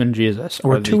believe in Jesus,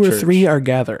 where two or three are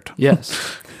gathered. Yes,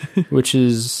 which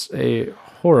is a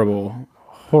horrible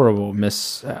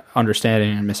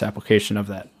misunderstanding and misapplication of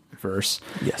that verse.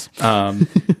 Yes.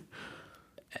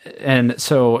 And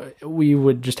so we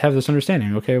would just have this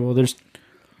understanding. Okay, well, there's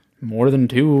more than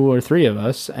 2 or 3 of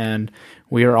us, and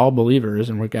we are all believers,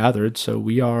 and we're gathered, so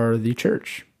we are the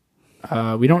church.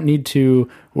 We don't need to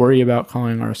worry about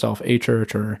calling ourselves a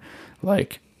church or,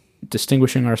 like,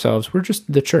 distinguishing ourselves. We're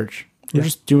just the church. We're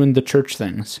just doing the church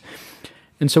things.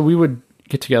 And so we would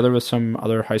get together with some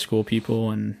other high school people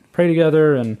and pray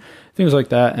together and things like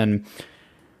that. And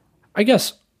I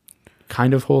guess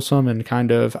kind of wholesome and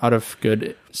kind of out of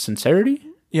good sincerity.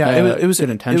 Yeah, it was good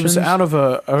intentions. It was out of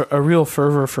a real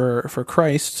fervor for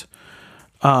Christ.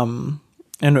 And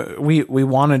we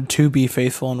wanted to be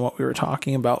faithful in what we were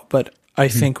talking about, but I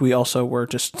think we also were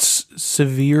just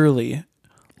severely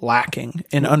lacking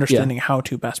in understanding how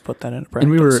to best put that into practice.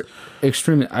 And we were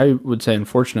extremely, I would say,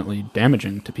 unfortunately,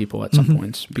 damaging to people at some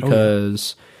points,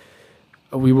 because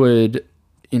we would,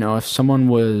 if someone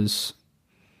was,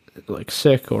 like,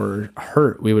 sick or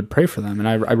hurt, we would pray for them. And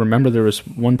I remember there was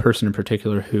one person in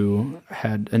particular who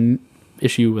had an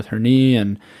issue with her knee,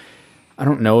 and I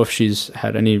don't know if she's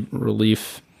had any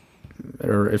relief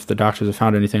or if the doctors have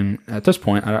found anything at this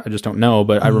point. I just don't know.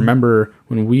 But I remember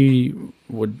when we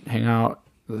would hang out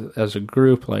as a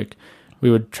group, like, we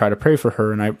would try to pray for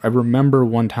her. And I remember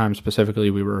one time specifically,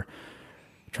 we were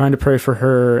trying to pray for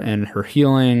her and her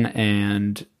healing,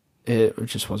 and it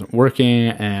just wasn't working.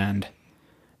 And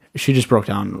she just broke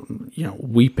down,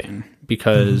 weeping,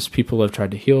 because people have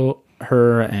tried to heal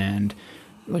her, and,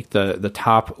 like, the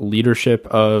top leadership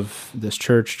of this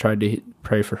church tried to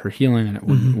pray for her healing, and it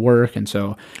wouldn't work. And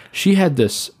so she had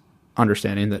this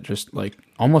understanding that just, like,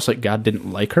 almost like God didn't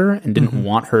like her and didn't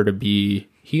want her to be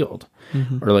healed,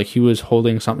 or like he was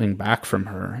holding something back from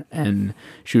her, and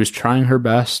she was trying her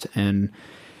best. And,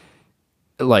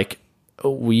 like,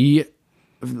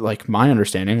 my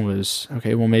understanding was,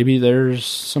 okay, well, maybe there's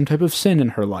some type of sin in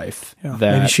her life that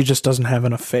maybe she just doesn't have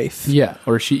enough faith. Yeah.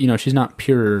 Or she, she's not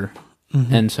pure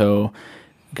And so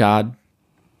God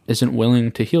isn't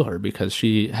willing to heal her because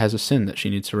she has a sin that she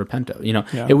needs to repent of. You know,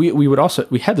 and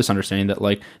we had this understanding that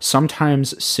like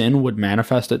sometimes sin would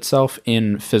manifest itself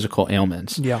in physical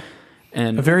ailments. Yeah.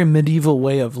 And A very medieval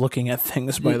way of looking at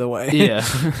things, by the way. yeah,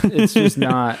 it's just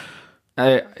not,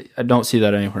 I don't see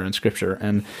that anywhere in scripture.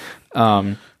 And,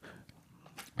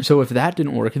 so if that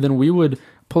didn't work, then we would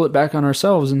pull it back on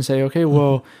ourselves and say, okay,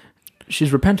 well,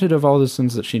 she's repented of all the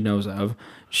sins that she knows of.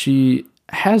 She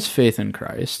has faith in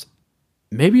Christ.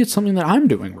 Maybe it's something that I'm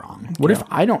doing wrong. What if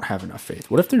I don't have enough faith?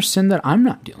 What if there's sin that I'm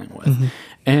not dealing with?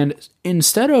 And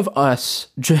instead of us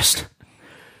just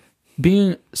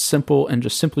being simple and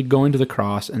just simply going to the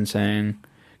cross and saying,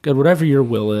 God, whatever your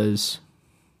will is,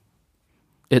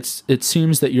 it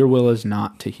seems that your will is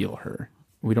not to heal her.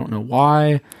 We don't know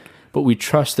why, but we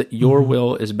trust that your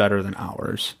will is better than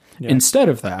ours. Yeah. Instead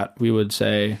of that, we would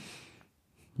say,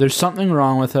 there's something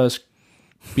wrong with us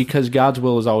because God's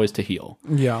will is always to heal.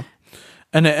 Yeah.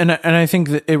 And I think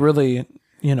that it really,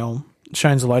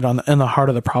 shines a light on in the heart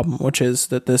of the problem, which is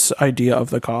that this idea of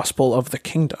the gospel of the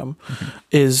kingdom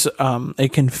is a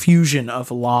confusion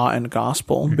of law and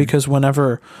gospel. Because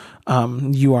whenever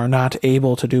you are not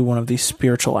able to do one of these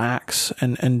spiritual acts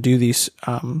and do these,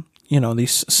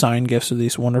 these sign gifts of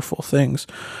these wonderful things,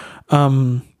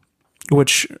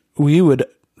 which we would,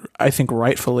 I think,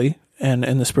 rightfully and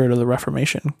in the spirit of the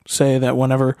Reformation, say that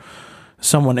whenever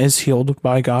someone is healed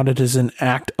by God, it is an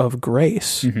act of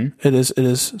grace. It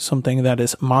is something that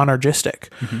is monergistic,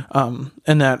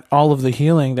 and that all of the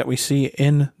healing that we see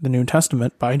in the New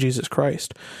Testament by Jesus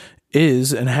Christ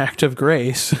is an act of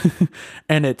grace,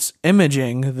 and it's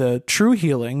imaging the true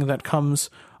healing that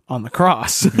comes on the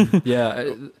cross.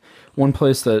 Yeah, one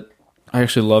place that I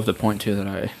actually love to point to that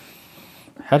I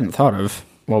hadn't thought of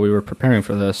while we were preparing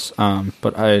for this,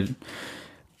 but I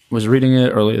was reading it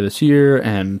earlier this year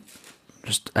and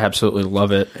just absolutely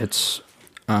love it. It's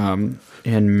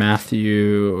in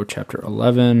Matthew chapter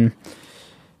 11.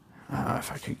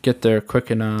 If I could get there quick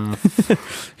enough.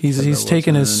 He's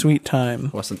taking his sweet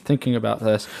time. Wasn't thinking about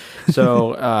this.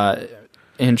 So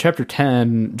in chapter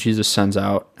 10, Jesus sends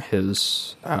out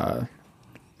his, I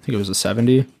think it was the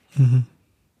 70. He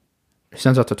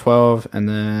sends out the 12, and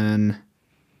then,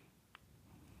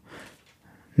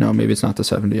 no, maybe it's not the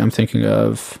 70. I'm thinking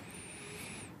of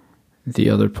the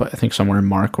other, I think somewhere in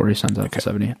Mark where he sends out the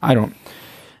 70. I don't.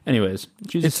 Anyways,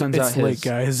 Jesus sends out his... It's late,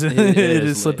 guys. It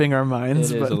is slipping our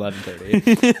minds. It is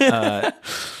 11:30.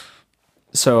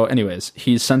 So anyways,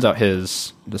 he sends out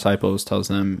his disciples, tells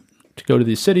them to go to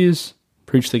these cities,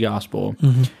 preach the gospel.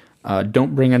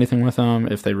 Don't bring anything with them.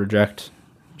 If they reject,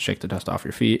 shake the dust off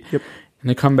your feet. Yep. And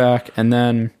they come back, and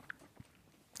then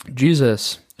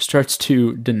Jesus starts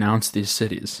to denounce these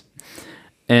cities.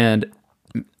 And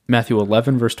Matthew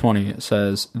 11, verse 20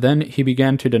 says, "Then he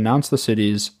began to denounce the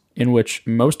cities in which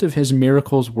most of his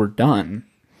miracles were done.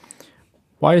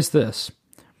 Why is this?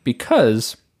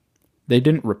 Because they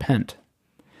didn't repent."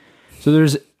 So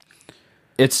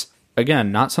it's,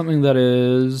 again, not something that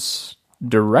is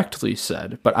directly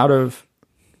said, but out of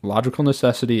logical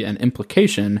necessity and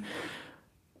implication,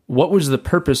 what was the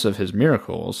purpose of his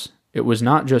miracles? It was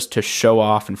not just to show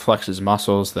off and flex his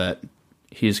muscles that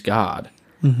he's God,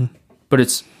 but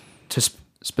it's to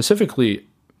specifically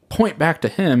point back to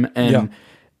him and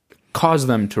cause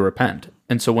them to repent.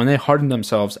 And so when they harden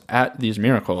themselves at these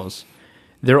miracles,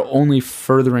 they're only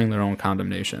furthering their own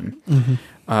condemnation.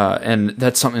 And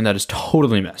that's something that is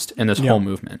totally missed in this whole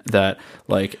movement. That,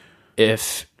 like,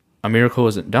 if a miracle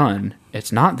isn't done,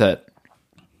 it's not that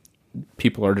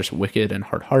people are just wicked and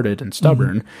hard-hearted and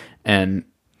stubborn, and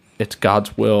it's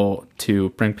God's will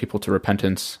to bring people to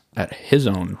repentance at his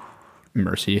own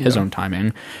mercy, his own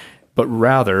timing, but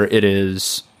rather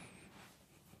there's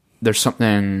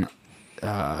something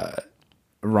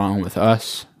wrong with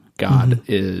us. God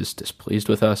is displeased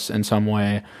with us in some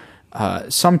way,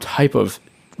 some type of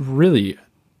really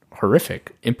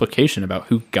horrific implication about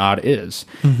who God is.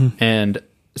 And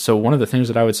so one of the things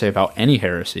that I would say about any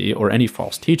heresy or any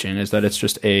false teaching is that it's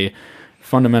just a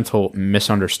fundamental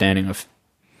misunderstanding of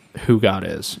who God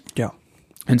is. Yeah.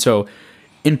 And so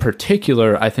in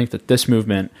particular, I think that this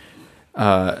movement,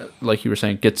 like you were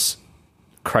saying, gets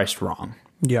Christ wrong.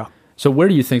 Yeah. So where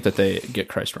do you think that they get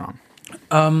Christ wrong?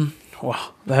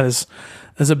 Wow, that's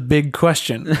a big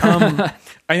question.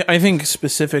 I think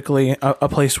specifically a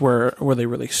place where they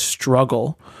really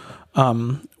struggle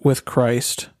with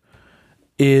Christ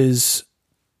is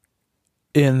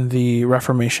in the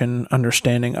Reformation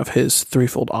understanding of his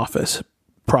threefold office: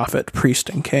 prophet, priest,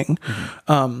 and king.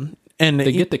 And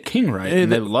they get the king right,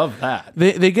 and they love that.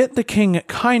 They get the king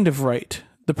kind of right.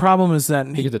 The problem is that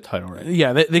You get the title right.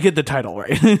 yeah, they get the title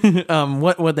right.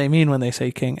 What they mean when they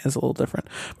say king is a little different.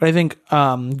 But I think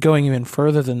going even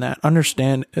further than that,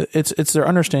 it's their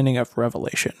understanding of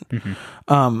revelation.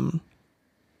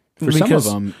 For some of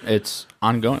them, it's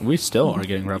ongoing. We still are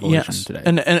getting revelation today.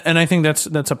 And I think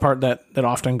that's a part that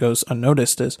often goes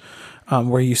unnoticed is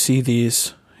where you see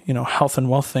these, health and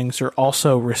wealth things are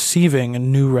also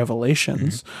receiving new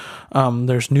revelations.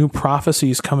 There's new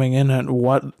prophecies coming in at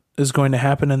what is going to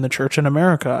happen in the church in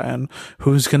America and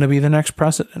who's going to be the next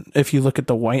president. If you look at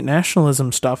the white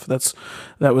nationalism stuff that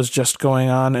was just going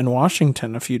on in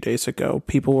Washington a few days ago,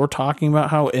 people were talking about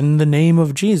how in the name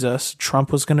of Jesus,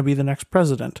 Trump was going to be the next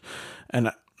president.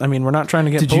 And I mean, we're not trying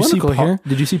to get political here.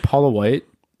 Did you see Paula White?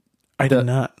 I did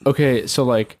not. Okay,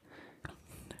 so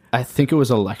I think it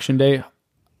was election day.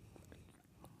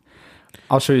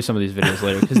 I'll show you some of these videos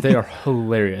later because they are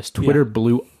hilarious. Twitter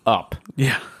blew up.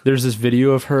 Yeah. There's this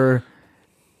video of her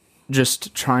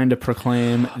just trying to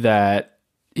proclaim that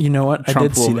you know what? Trump I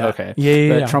did see that. Okay.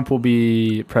 Yeah. Trump will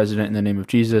be president in the name of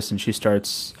Jesus, and she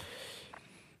starts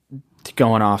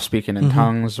going off speaking in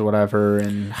tongues or whatever,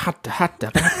 and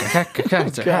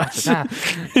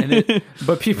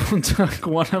but people took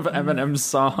one of Eminem's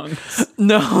songs.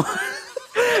 No.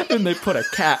 And they put a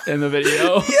cat in the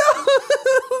video. Yeah.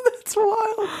 That's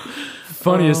wild.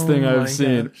 Funniest thing I've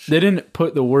seen. Gosh. They didn't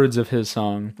put the words of his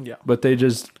song, but they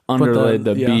just underlaid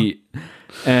the beat.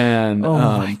 And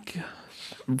my gosh.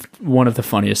 One of the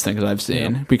funniest things I've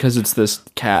seen because it's this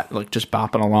cat just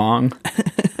bopping along.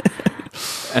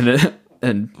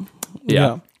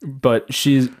 But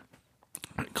she's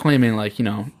claiming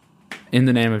in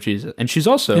the name of Jesus. And she's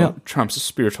also Trump's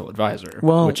spiritual advisor,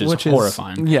 which is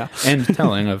horrifying. And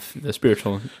telling of the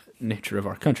spiritual nature of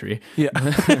our country.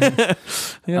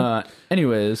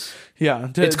 Anyways,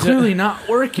 it's clearly not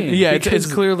working.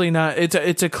 It's clearly not.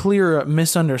 It's a clear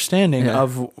misunderstanding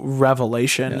of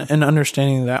Revelation and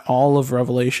understanding that all of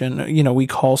Revelation, we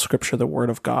call Scripture the Word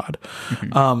of God.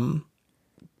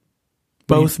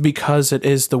 Both because it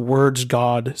is the words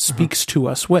God speaks to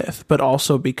us with, but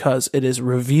also because it is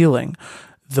revealing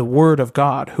the Word of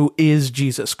God, who is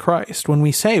Jesus Christ. When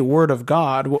we say Word of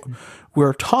God,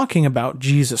 we're talking about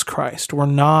Jesus Christ. We're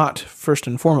not, first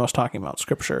and foremost, talking about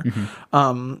Scripture.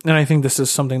 And I think this is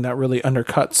something that really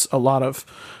undercuts a lot of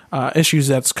issues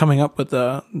that's coming up with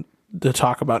the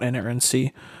talk about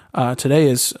inerrancy today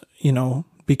is,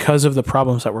 because of the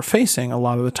problems that we're facing, a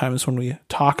lot of the times when we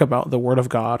talk about the Word of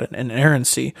God and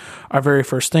inerrancy, our very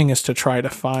first thing is to try to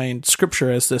find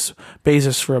Scripture as this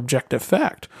basis for objective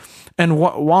fact. And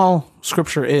while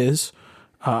Scripture is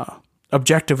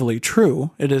objectively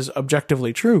true, it is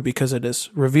objectively true because it is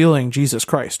revealing Jesus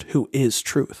Christ, who is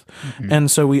truth. And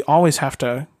so we always have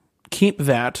to keep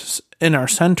that in our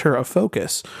center of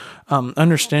focus,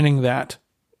 understanding that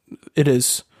it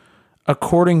is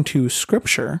according to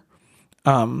Scripture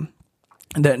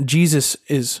that Jesus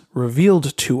is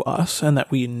revealed to us and that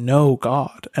we know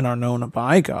God and are known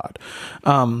by God.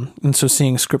 And so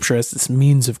seeing Scripture as this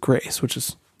means of grace, which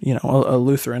is, a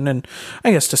Lutheran and I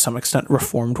guess to some extent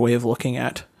Reformed way of looking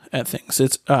at things.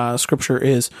 It's Scripture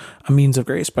is a means of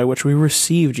grace by which we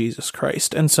receive Jesus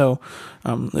Christ. And so,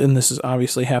 and this is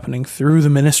obviously happening through the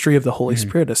ministry of the Holy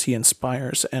Spirit as he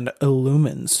inspires and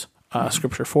illumines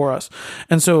Scripture for us.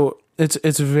 And so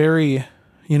it's very...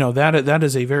 that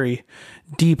is a very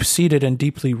deep-seated and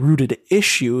deeply rooted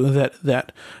issue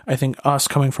that I think us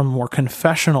coming from a more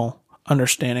confessional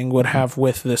understanding would have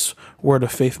with this Word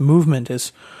of Faith movement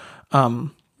is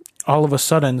all of a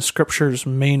sudden Scripture's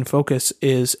main focus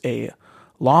is a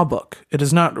law book. It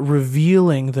is not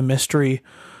revealing the mystery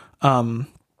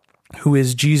who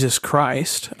is Jesus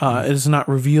Christ. It is not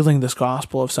revealing this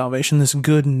gospel of salvation, this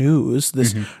good news,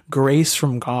 this grace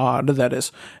from God that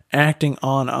is acting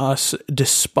on us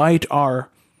despite our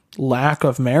lack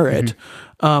of merit.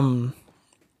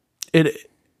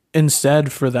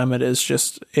 Instead, for them, it is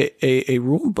just a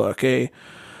rule book, a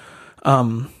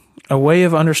way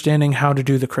of understanding how to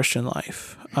do the Christian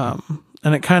life.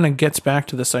 And it kind of gets back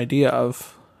to this idea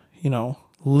of,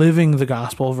 living the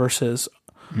gospel versus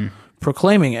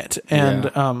proclaiming it.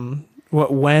 And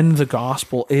when the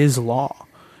gospel is law,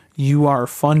 you are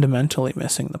fundamentally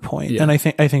missing the point. And I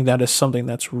think that is something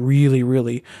that's really,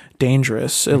 really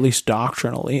dangerous, at least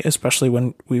doctrinally, especially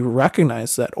when we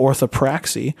recognize that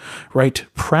orthopraxy, right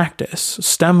practice,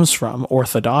 stems from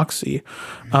orthodoxy,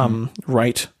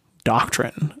 right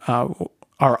doctrine.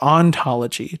 Our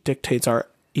ontology dictates our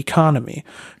economy.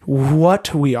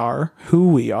 What we are, who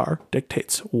we are,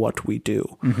 dictates what we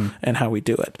do and how we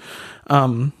do it.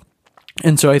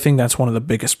 And so I think that's one of the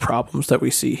biggest problems that we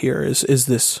see here is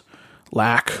this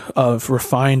lack of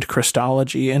refined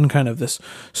Christology and kind of this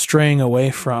straying away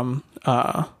from,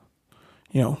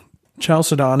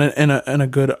 Chalcedon and a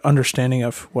good understanding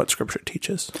of what Scripture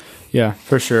teaches. Yeah,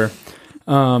 for sure.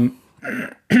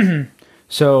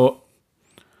 So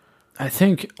I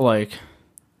think like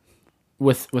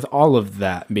with all of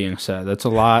that being said, that's a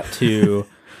lot to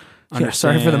understand. Yeah,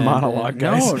 sorry for the monologue,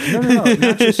 guys. No,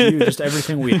 not just you, just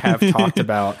everything we have talked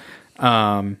about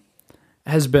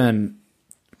has been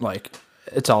like,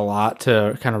 it's a lot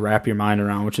to kind of wrap your mind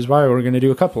around, which is why we're going to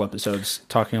do a couple episodes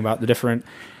talking about the different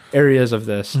areas of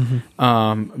this.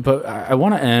 But I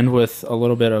want to end with a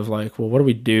little bit of like, well, what do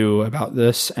we do about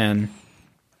this? And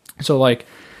so like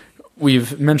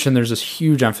we've mentioned, there's this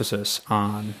huge emphasis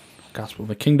on gospel of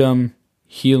the kingdom,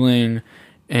 healing,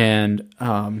 and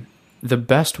the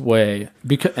best way,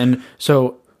 and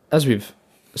so as we've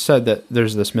said, that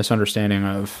there's this misunderstanding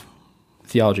of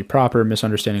theology proper,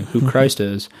 misunderstanding who Christ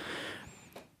is.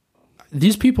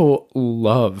 These people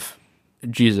love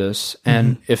Jesus,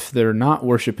 and if they're not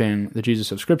worshiping the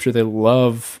Jesus of Scripture, they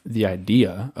love the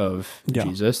idea of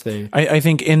Jesus. I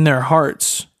think in their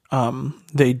hearts,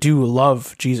 they do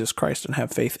love Jesus Christ and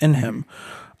have faith in him.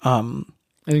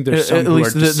 I think there's some at who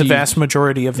least are the vast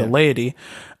majority of the laity,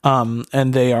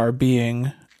 and they are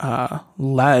being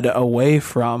led away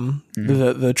from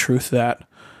the truth that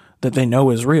they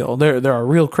know is real. There are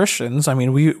real Christians. I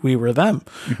mean, we were them.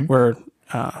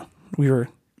 We were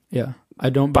I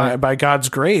don't by God's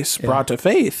grace brought to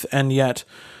faith, and yet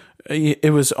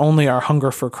it was only our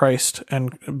hunger for Christ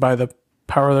and by the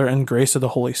power and grace of the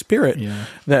Holy Spirit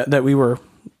that we were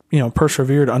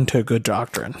persevered unto good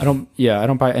doctrine. I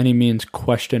don't by any means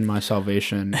question my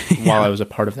salvation while I was a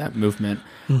part of that movement.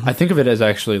 I think of it as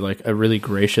actually like a really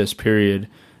gracious period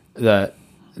that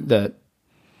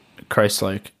Christ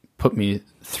like put me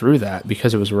through that,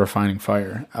 because it was a refining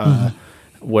fire,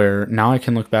 where now I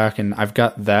can look back and I've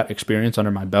got that experience under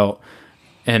my belt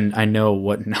and I know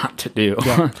what not to do.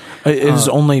 It is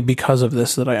only because of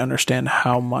this that I understand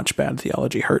how much bad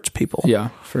theology hurts people. Yeah,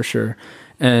 for sure.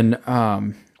 And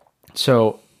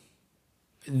so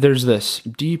there's this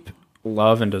deep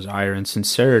love and desire and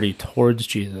sincerity towards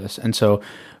Jesus. And so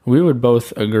we would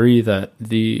both agree that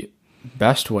the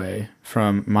best way,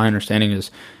 from my understanding, is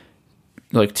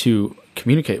like to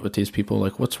communicate with these people,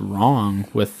 like what's wrong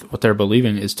with what they're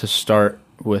believing, is to start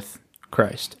with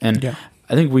Christ. And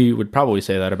I think we would probably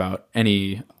say that about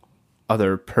any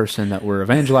other person that we're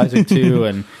evangelizing to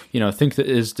and, think that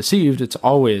is deceived. It's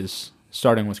always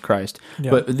starting with Christ.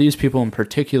 But these people in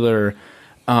particular,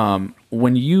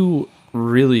 when you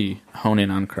really hone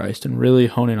in on Christ and really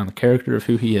hone in on the character of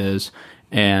who he is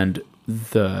and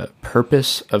the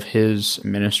purpose of his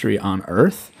ministry on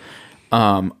earth,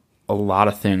 a lot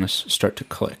of things start to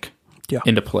click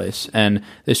into place, and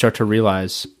they start to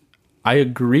realize, I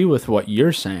agree with what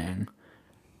you're saying.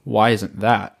 Why isn't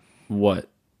that what,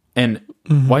 and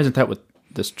why isn't that what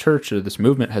this church or this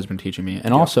movement has been teaching me?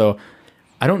 And also,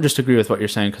 I don't just agree with what you're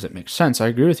saying because it makes sense. I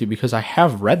agree with you because I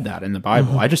have read that in the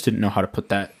Bible. I just didn't know how to put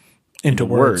that into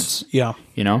words. Yeah.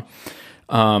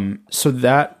 So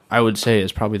that, I would say,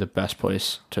 is probably the best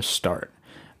place to start.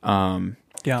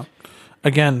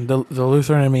 Again, the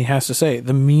Lutheran in me has to say,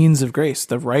 the means of grace,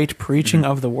 the right preaching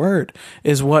of the word,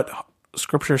 is what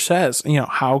Scripture says.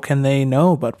 How can they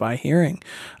know but by hearing?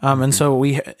 And so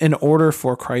in order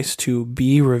for Christ to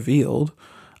be revealed,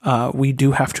 we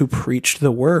do have to preach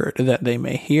the word that they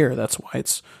may hear. That's why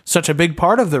it's such a big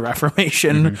part of the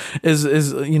Reformation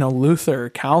is Luther,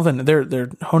 Calvin, they're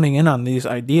honing in on these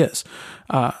ideas.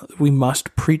 We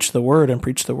must preach the word and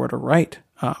preach the word aright.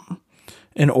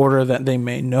 In order that they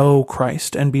may know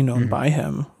Christ and be known by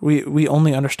him. We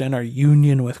only understand our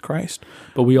union with Christ.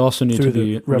 But we also need to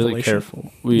be really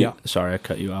careful. Sorry, I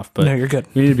cut you off. But no, you're good.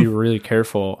 We need to be really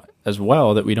careful as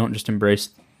well that we don't just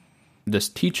embrace this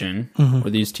teaching or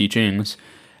these teachings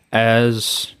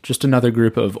as just another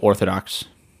group of orthodox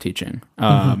teaching.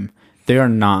 They are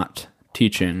not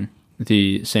teaching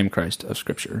the same Christ of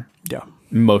Scripture. Yeah.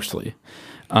 Mostly.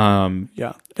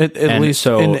 At least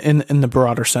so, in the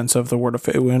broader sense of the word of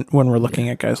faith, when we're looking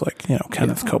at guys like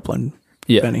Kenneth Copeland,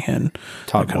 Benny Hinn,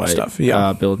 Todd that kind White, of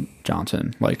stuff, Bill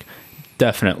Johnson, like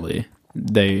definitely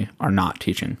they are not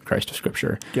teaching Christ of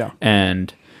Scripture.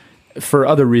 And for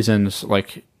other reasons,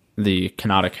 like the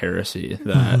kenotic heresy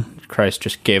that Christ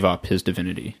just gave up his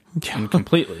divinity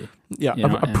completely.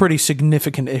 A pretty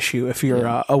significant issue if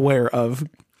you're aware of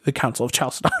the Council of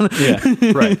Chalcedon.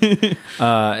 Right.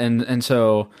 And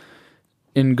so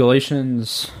in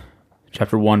Galatians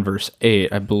chapter 1, verse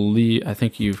 8, I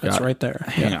think you've got... That's right there.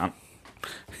 Hang on.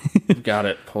 You've got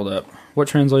it pulled up. What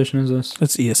translation is this?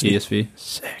 It's ESV. ESV.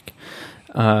 Sick.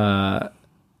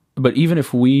 But even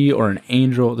if we or an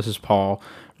angel, this is Paul,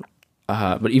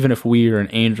 but even if we or an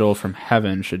angel from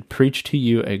heaven should preach to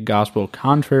you a gospel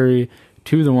contrary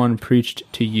to the one preached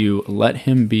to you, let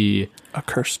him be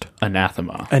accursed.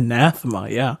 Anathema. Anathema,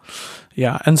 yeah.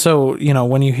 Yeah. And so,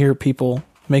 when you hear people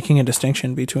making a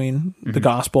distinction between the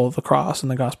gospel of the cross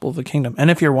and the gospel of the kingdom, and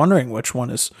if you're wondering which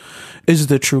one is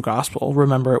the true gospel,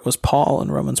 remember it was Paul in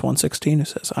Romans 1:16 who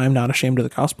says, I am not ashamed of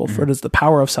the gospel, for it is the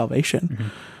power of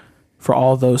salvation for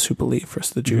all those who believe,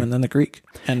 first the Jew and then the Greek.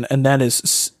 And that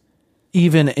is,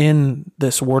 even in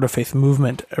this Word of Faith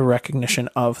movement, a recognition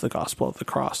of the gospel of the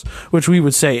cross, which we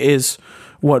would say is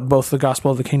what both the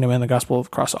gospel of the kingdom and the gospel of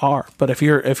the cross are. But if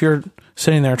you're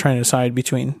sitting there trying to decide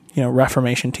between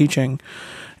Reformation teaching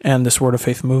and this Word of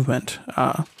Faith movement,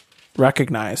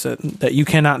 recognize that you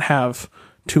cannot have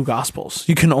two gospels.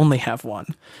 You can only have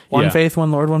one faith,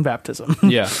 one Lord, one baptism.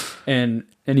 Yeah, and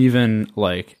even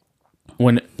like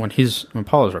when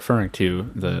Paul is referring to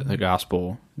the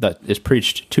gospel that is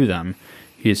preached to them,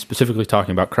 he's specifically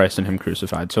talking about Christ and him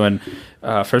crucified. So in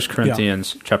 1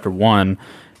 Corinthians chapter 1,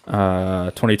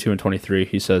 22 and 23,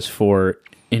 he says, "For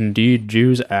indeed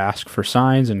Jews ask for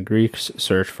signs and Greeks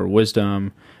search for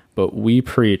wisdom, but we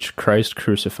preach Christ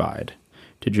crucified,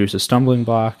 to Jews a stumbling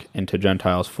block and to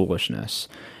Gentiles foolishness."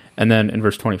 And then in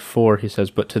verse 24, he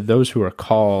says, "But to those who are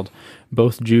called,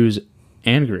 both Jews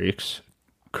and Greeks,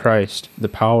 Christ, the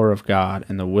power of God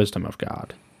and the wisdom of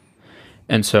God."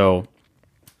 And so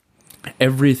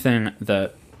everything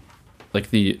that,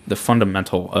 like the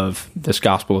fundamental of this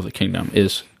gospel of the kingdom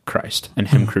is Christ and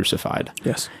him crucified.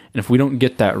 Yes. And if we don't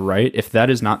get that right, if that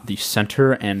is not the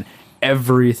center and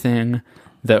everything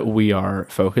that we are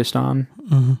focused on,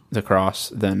 the cross,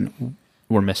 then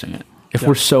we're missing it. If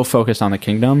we're so focused on the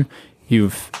kingdom,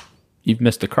 you've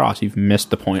missed the cross. You've missed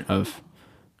the point of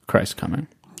Christ coming.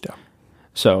 Yeah.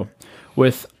 So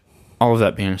with all of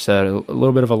that being said, a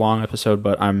little bit of a long episode,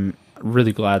 but I'm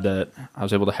really glad that I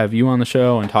was able to have you on the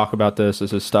show and talk about this.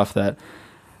 This is stuff that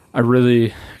I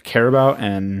really care about,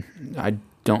 and I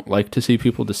don't like to see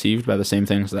people deceived by the same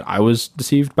things that I was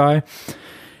deceived by.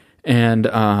 And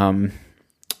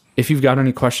if you've got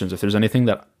any questions, if there's anything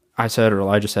that I said or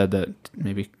Elijah said that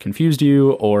maybe confused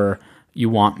you, or you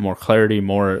want more clarity,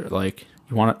 more like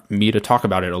you want me to talk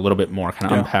about it a little bit more,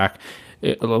 kind of unpack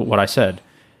what I said,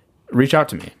 reach out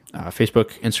to me.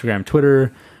 Facebook, Instagram,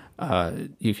 Twitter.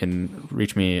 You can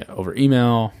reach me over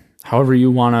email. However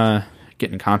you want to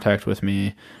get in contact with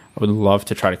me, I would love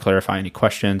to try to clarify any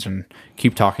questions and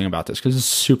keep talking about this because it's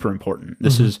super important.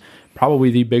 This is probably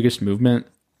the biggest movement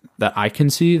that I can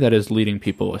see that is leading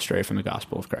people astray from the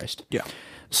gospel of Christ. Yeah.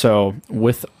 So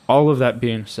with all of that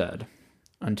being said,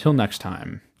 until next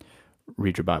time,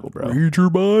 read your Bible, bro. Read your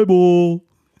Bible.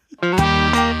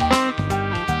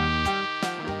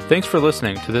 Thanks for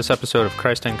listening to this episode of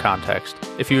Christ in Context.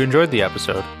 If you enjoyed the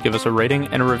episode, give us a rating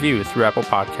and a review through Apple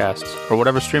Podcasts or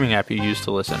whatever streaming app you use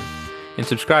to listen. And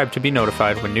subscribe to be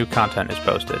notified when new content is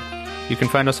posted. You can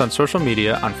find us on social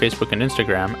media on Facebook and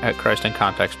Instagram at Christ in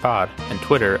Context Pod and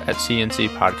Twitter at CNC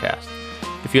Podcast.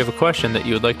 If you have a question that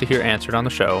you would like to hear answered on the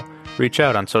show, reach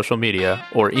out on social media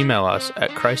or email us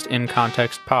at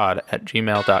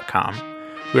christincontextpod@gmail.com.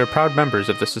 We are proud members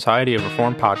of the Society of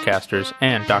Reformed Podcasters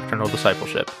and Doctrinal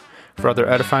Discipleship. For other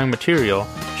edifying material,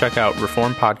 check out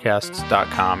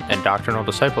reformpodcasts.com and Doctrinal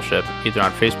Discipleship either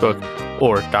on Facebook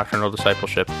or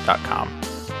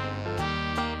doctrinaldiscipleship.com.